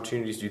are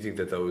opportunities? Do you think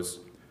that those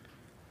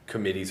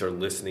committees are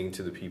listening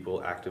to the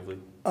people actively?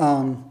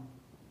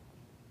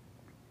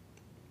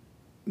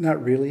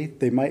 Not really.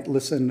 They might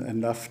listen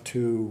enough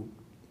to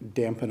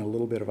dampen a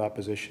little bit of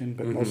opposition,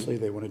 but mostly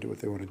they want to do what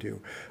they want to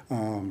do.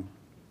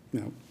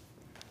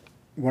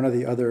 One of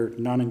the other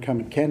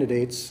non-incumbent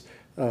candidates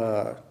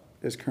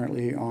is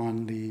currently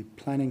on the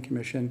Planning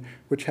Commission,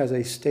 which has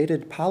a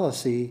stated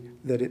policy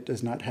that it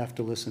does not have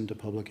to listen to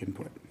public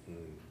input.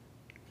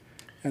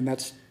 And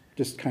that's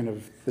just kind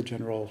of the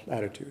general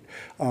attitude.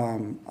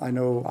 I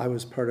know I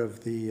was part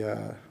of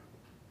the,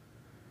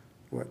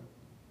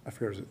 I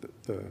forget,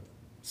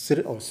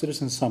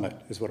 Citizen Summit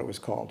is what it was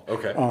called.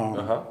 Okay.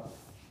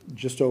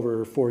 Just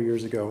over 4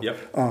 years ago.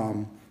 Yep.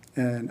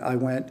 And I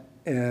went,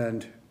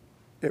 and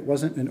it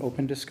wasn't an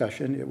open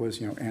discussion. It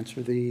was,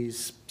 answer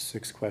these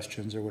 6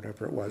 questions or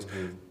whatever it was.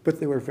 But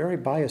they were very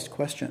biased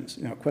questions.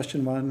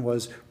 Question 1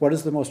 was, what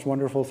is the most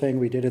wonderful thing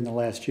we did in the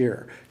last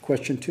year?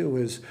 Question 2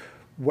 is,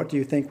 what do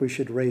you think we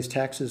should raise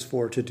taxes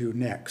for to do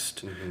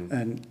next?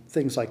 And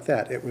things like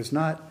that. It was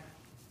not,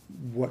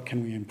 what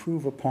can we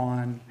improve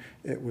upon?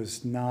 It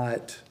was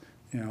not,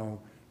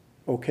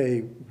 okay,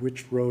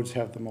 which roads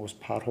have the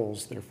most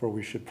potholes, therefore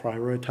we should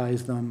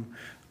prioritize them,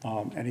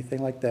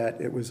 anything like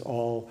that. It was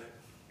all,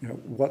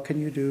 what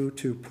can you do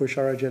to push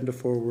our agenda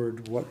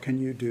forward? What can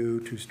you do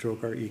to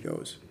stroke our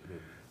egos?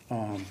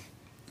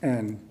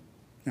 And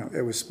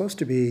it was supposed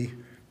to be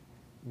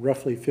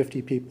roughly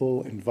 50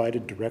 people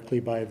invited directly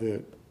by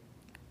the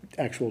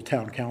actual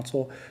town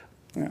council.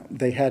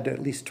 They had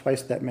at least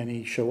twice that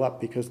many show up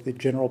because the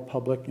general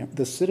public,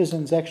 the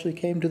citizens actually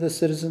came to the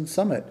Citizen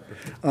Summit.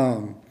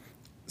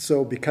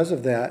 So because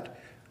of that,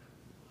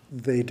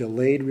 they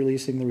delayed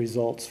releasing the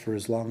results for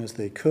as long as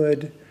they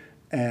could,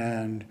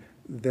 and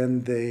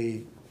then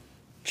they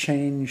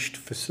changed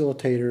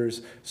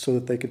facilitators so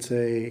that they could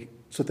say,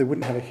 so that they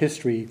wouldn't have a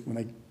history when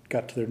they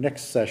got to their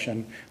next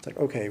session. It's like,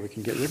 okay, we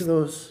can get rid of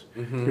those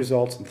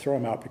results and throw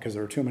them out because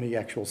there were too many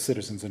actual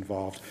citizens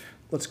involved.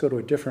 Let's go to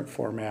a different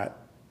format.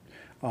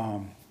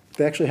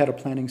 They actually had a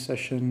planning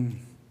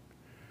session,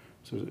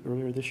 so was it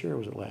earlier this year or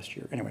was it last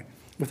year? Anyway,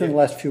 within the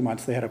last few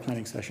months, they had a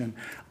planning session.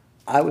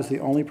 I was the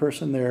only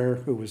person there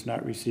who was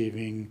not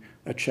receiving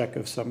a check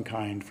of some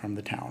kind from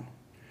the town,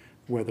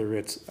 whether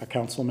it's a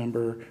council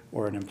member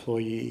or an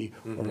employee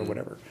or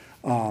whatever.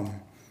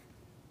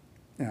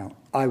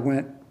 I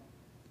went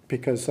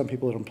because some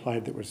people had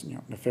implied there was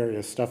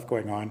nefarious stuff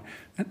going on,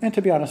 and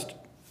to be honest,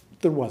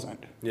 there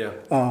wasn't. Yeah.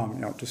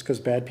 Just because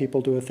bad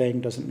people do a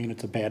thing doesn't mean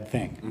it's a bad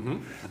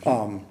thing.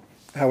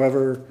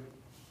 However,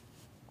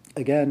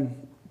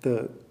 again,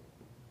 the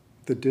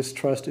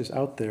distrust is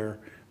out there.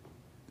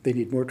 They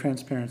need more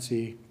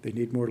transparency. They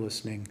need more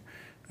listening,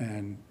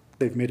 and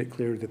they've made it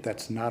clear that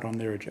that's not on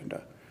their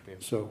agenda. Yeah.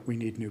 So we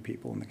need new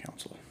people in the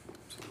council.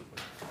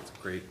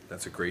 Absolutely.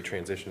 That's a great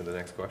transition to the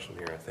next question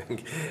here, I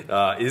think.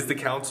 Is the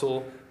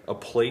council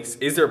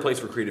is there a place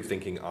for creative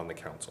thinking on the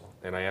council?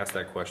 And I ask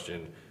that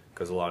question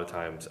because a lot of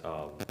times,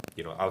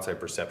 outside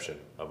perception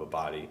of a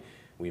body,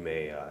 we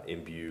may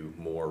imbue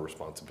more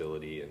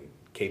responsibility and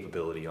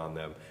capability on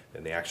them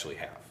than they actually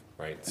have,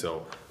 right?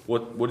 So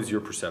what is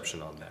your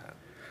perception on that?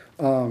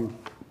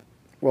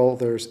 Well,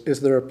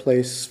 is there a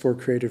place for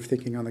creative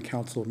thinking on the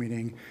council?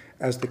 Meaning,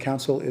 as the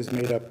council is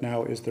made up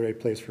now, is there a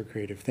place for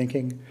creative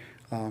thinking?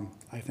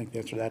 I think the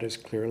answer to that is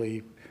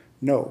clearly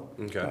No.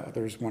 Okay.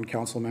 There's one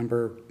council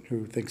member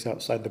who thinks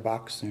outside the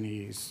box, and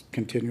he's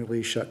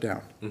continually shut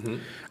down.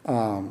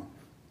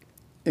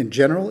 In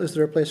general, is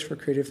there a place for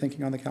creative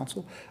thinking on the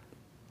council?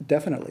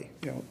 Definitely.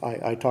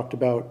 I talked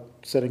about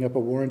setting up a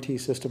warranty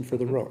system for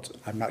the roads.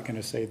 I'm not going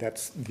to say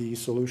that's the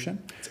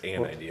solution. It's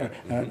an idea.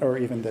 Or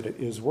even that it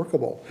is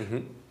workable,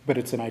 but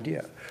it's an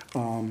idea.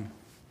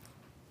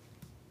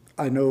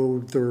 I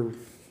know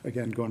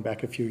again, going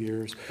back a few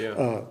years,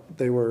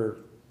 they're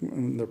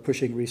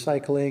pushing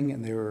recycling,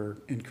 and they were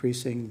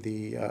increasing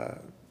the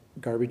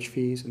garbage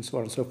fees and so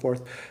on and so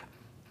forth.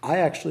 I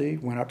actually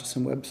went out to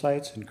some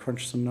websites and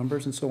crunched some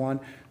numbers and so on.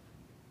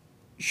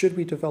 Should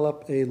we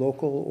develop a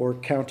local or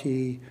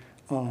county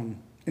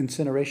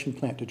incineration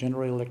plant to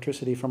generate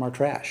electricity from our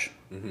trash?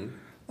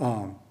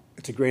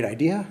 It's a great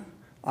idea.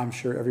 I'm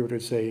sure everybody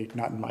would say,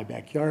 not in my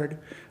backyard.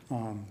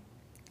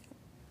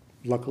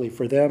 Luckily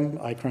for them,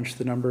 I crunched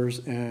the numbers,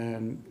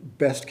 and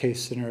best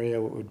case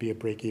scenario, it would be a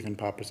break-even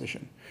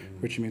proposition,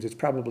 which means it's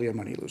probably a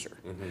money loser.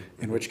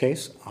 In which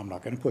case, I'm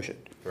not going to push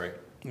it. Right.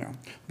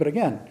 But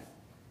again,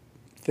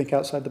 think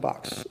outside the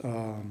box.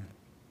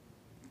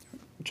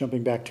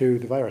 Jumping back to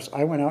the virus,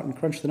 I went out and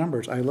crunched the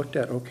numbers. I looked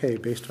at, okay,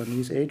 based on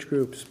these age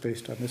groups,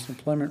 based on this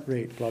employment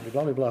rate, blah, blah,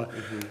 blah, blah, blah.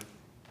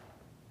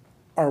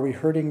 Are we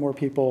hurting more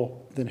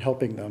people than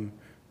helping them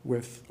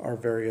with our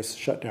various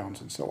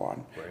shutdowns and so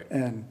on? Right.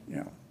 And,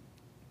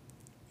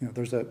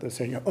 there's the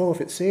saying, oh,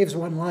 if it saves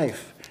one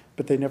life,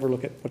 but they never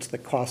look at what's the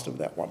cost of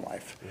that one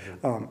life.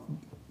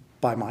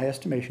 By my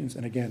estimations,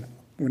 and again,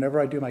 whenever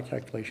I do my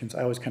calculations,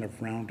 I always kind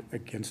of round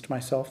against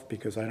myself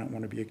because I don't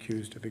want to be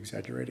accused of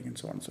exaggerating and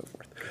so on and so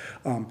forth.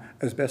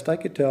 As best I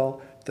could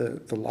tell, the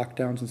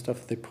lockdowns and stuff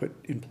that they put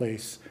in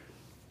place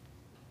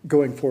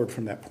going forward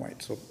from that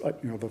point. So,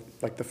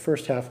 the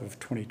first half of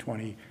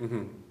 2020,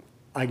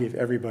 I gave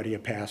everybody a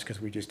pass because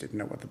we just didn't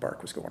know what the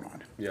bark was going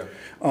on. Yeah.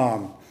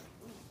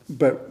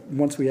 But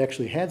once we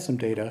actually had some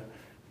data,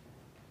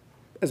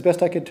 as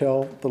best I could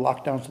tell, the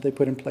lockdowns that they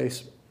put in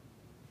place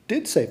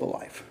did save a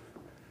life.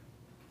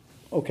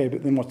 Okay,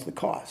 but then what's the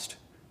cost?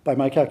 By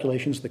my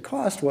calculations, the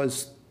cost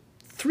was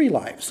 3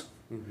 lives.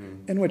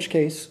 In which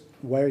case,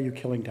 why are you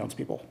killing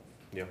townspeople?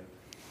 Yeah.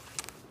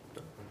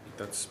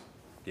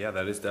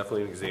 That is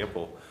definitely an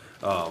example.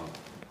 So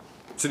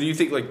do you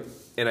think,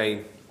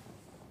 I'm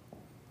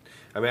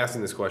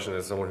asking this question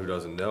as someone who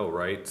doesn't know,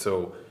 right?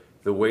 So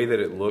the way that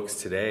it looks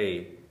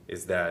today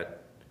is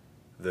that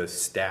the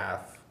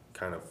staff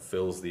kind of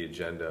fills the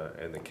agenda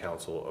and the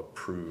council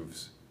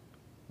approves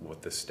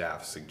what the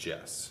staff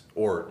suggests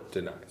or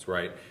denies,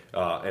 right?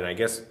 And I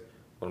guess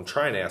what I'm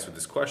trying to ask with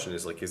this question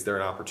is, is there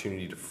an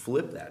opportunity to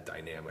flip that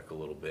dynamic a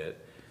little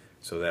bit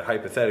so that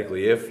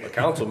hypothetically, if a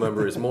council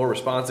member is more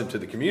responsive to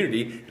the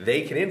community,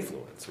 they can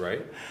influence,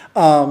 right?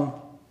 I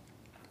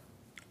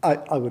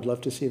would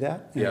love to see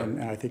that, and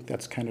Yeah. I think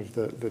that's kind of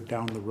the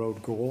down the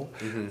road goal.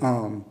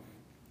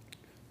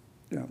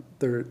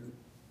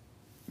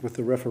 With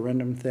the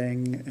referendum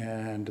thing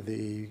and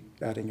the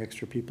adding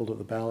extra people to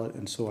the ballot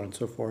and so on and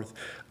so forth,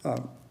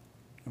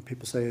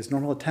 people say, is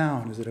Normal a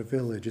town? Is it a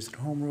village? Is it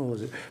home rule?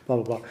 Is it blah,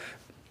 blah, blah.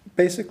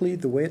 Basically,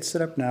 the way it's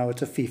set up now,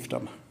 it's a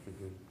fiefdom.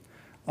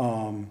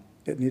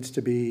 It needs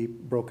to be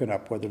broken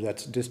up, whether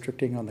that's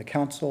districting on the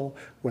council,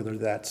 whether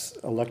that's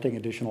electing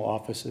additional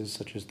offices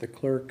such as the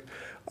clerk.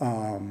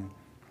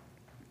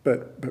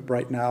 But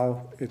right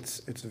now,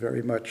 it's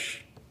very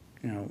much,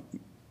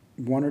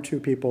 1 or 2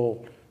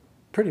 people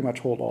pretty much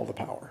hold all the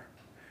power,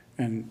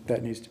 and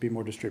that needs to be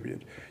more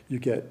distributed. You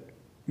get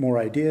more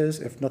ideas.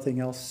 If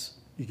nothing else,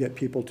 you get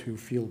people to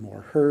feel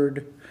more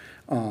heard.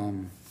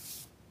 And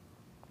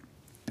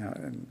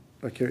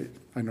here,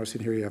 I notice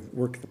in here you have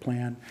work the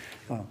plan.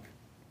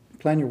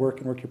 Plan your work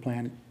and work your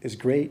plan is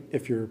great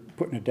if you're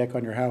putting a deck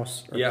on your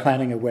house or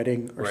planning a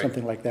wedding or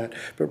something like that.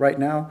 But right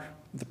now,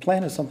 the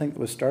plan is something that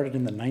was started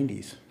in the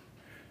 90s.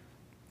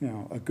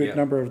 A good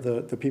number of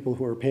the people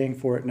who are paying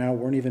for it now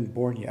weren't even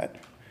born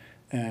yet.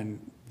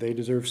 And they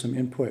deserve some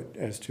input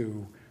as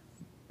to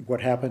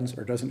what happens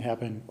or doesn't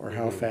happen or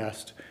how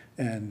fast.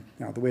 And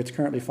the way it's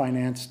currently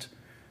financed,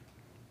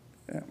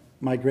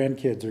 my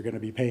grandkids are going to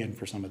be paying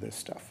for some of this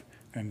stuff.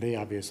 And they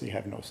obviously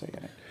have no say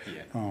in it.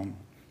 Yeah.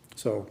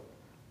 So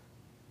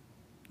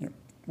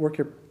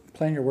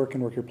plan your work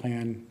and work your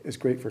plan is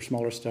great for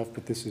smaller stuff,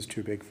 but this is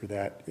too big for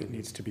that. It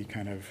needs to be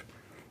kind of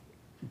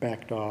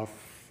backed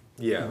off.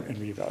 And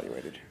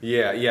reevaluated.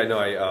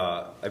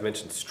 I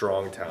mentioned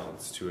strong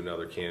towns to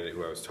another candidate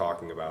who I was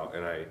talking about,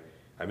 and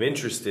I'm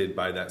interested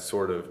by that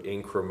sort of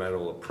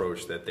incremental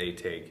approach that they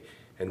take.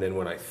 And then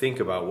when I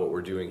think about what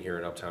we're doing here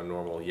in Uptown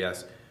Normal,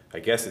 yes, I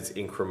guess it's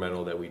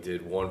incremental that we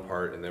did one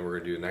part and then we're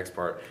going to do the next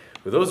part.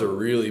 But those are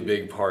really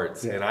big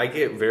parts, and I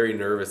get very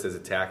nervous as a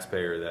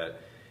taxpayer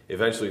that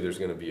eventually there's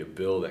going to be a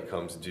bill that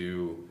comes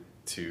due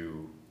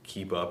to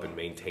keep up and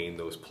maintain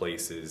those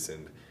places.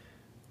 And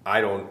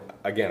I'm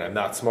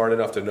not smart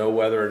enough to know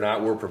whether or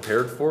not we're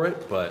prepared for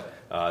it, but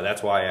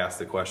that's why I asked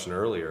the question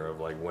earlier of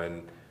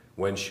when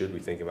should we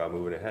think about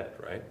moving ahead,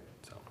 right?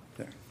 So,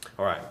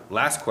 all right,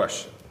 last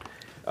question.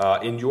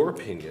 In your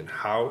opinion,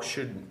 how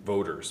should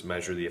voters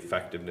measure the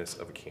effectiveness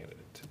of a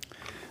candidate?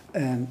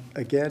 And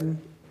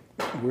again,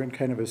 we're in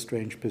kind of a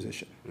strange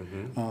position.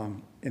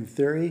 In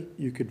theory,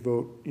 you could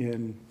vote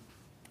in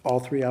all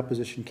three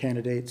opposition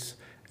candidates,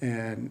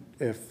 and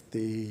if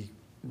the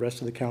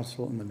rest of the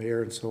council and the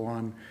mayor and so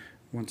on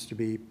wants to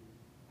be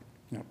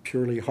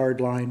purely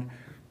hardline,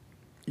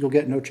 you'll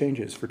get no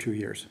changes for 2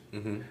 years.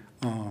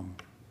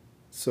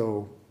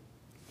 So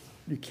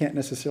you can't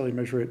necessarily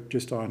measure it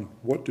just on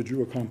what did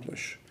you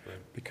accomplish,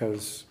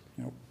 because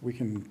we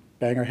can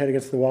bang our head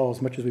against the wall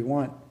as much as we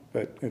want,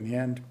 but in the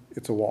end,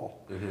 it's a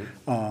wall.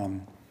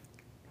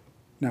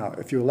 Now,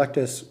 if you elect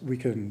us, we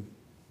can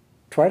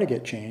try to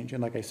get change,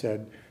 and like I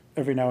said,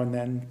 every now and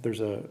then there's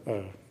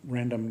a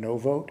random no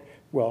vote.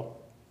 Well,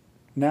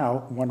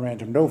 now one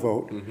random no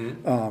vote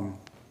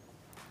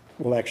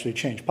will actually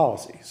change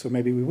policy. So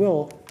maybe we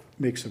will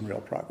make some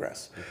real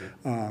progress.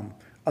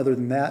 Other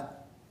than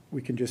that,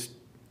 we can just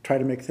try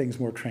to make things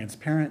more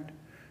transparent,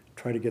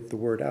 try to get the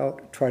word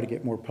out, try to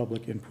get more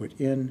public input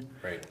in,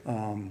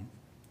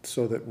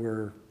 so that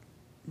we're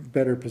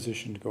better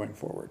positioned going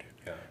forward.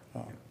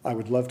 I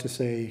would love to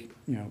say,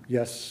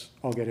 yes,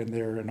 I'll get in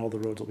there and all the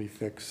roads will be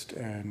fixed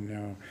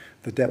and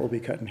the debt will be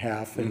cut in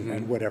half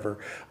and whatever.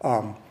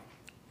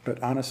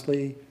 But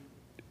honestly,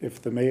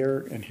 if the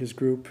mayor and his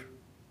group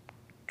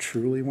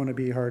truly want to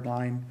be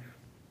hardline,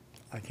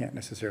 I can't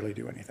necessarily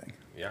do anything.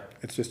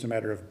 It's just a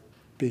matter of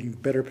being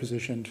better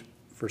positioned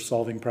for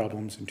solving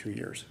problems in 2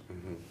 years.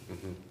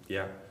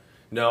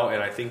 No,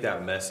 and I think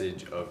that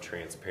message of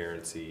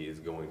transparency is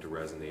going to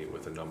resonate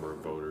with a number of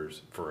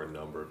voters for a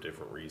number of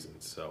different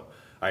reasons. So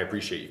I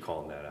appreciate you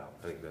calling that out.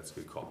 I think that's a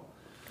good call.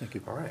 Thank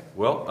you. All right.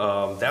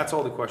 Well, that's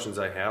all the questions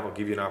I have. I'll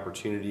give you an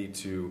opportunity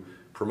to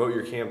promote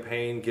your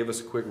campaign, give us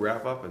a quick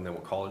wrap up, and then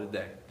we'll call it a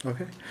day.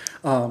 Okay.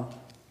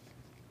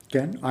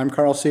 Again, I'm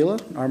Carl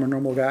Sela. I'm a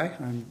normal guy.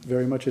 I'm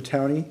very much a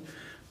townie.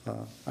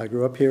 I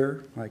grew up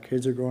here. My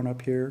kids are growing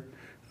up here.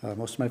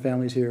 Most of my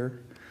family's here.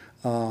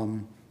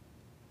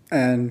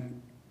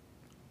 And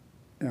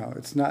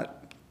it's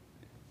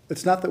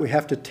not that we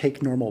have to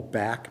take Normal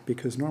back,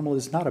 because Normal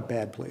is not a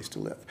bad place to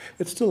live.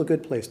 It's still a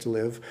good place to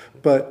live,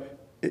 but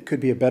it could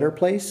be a better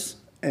place,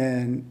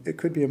 and it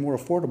could be a more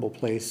affordable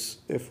place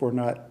if we're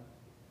not,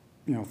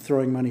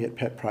 throwing money at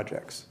pet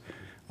projects.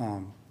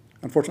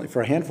 Unfortunately,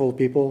 for a handful of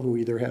people who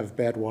either have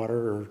bad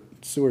water or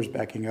sewers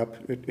backing up,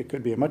 it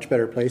could be a much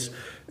better place.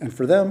 And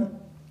for them,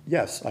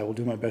 yes, I will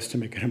do my best to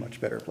make it a much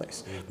better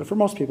place. But for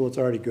most people, it's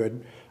already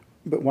good.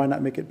 But why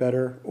not make it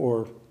better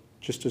or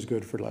just as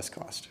good for less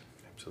cost?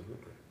 Absolutely.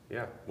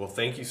 Yeah. Well,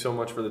 thank you so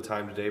much for the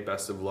time today.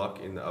 Best of luck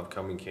in the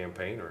upcoming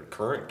campaign, or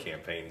current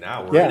campaign.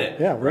 Now we're in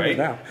it. Yeah, we're in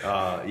it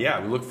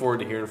now. We look forward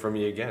to hearing from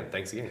you again.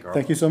 Thanks again, Carl.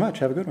 Thank you so much.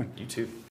 Have a good one. You too.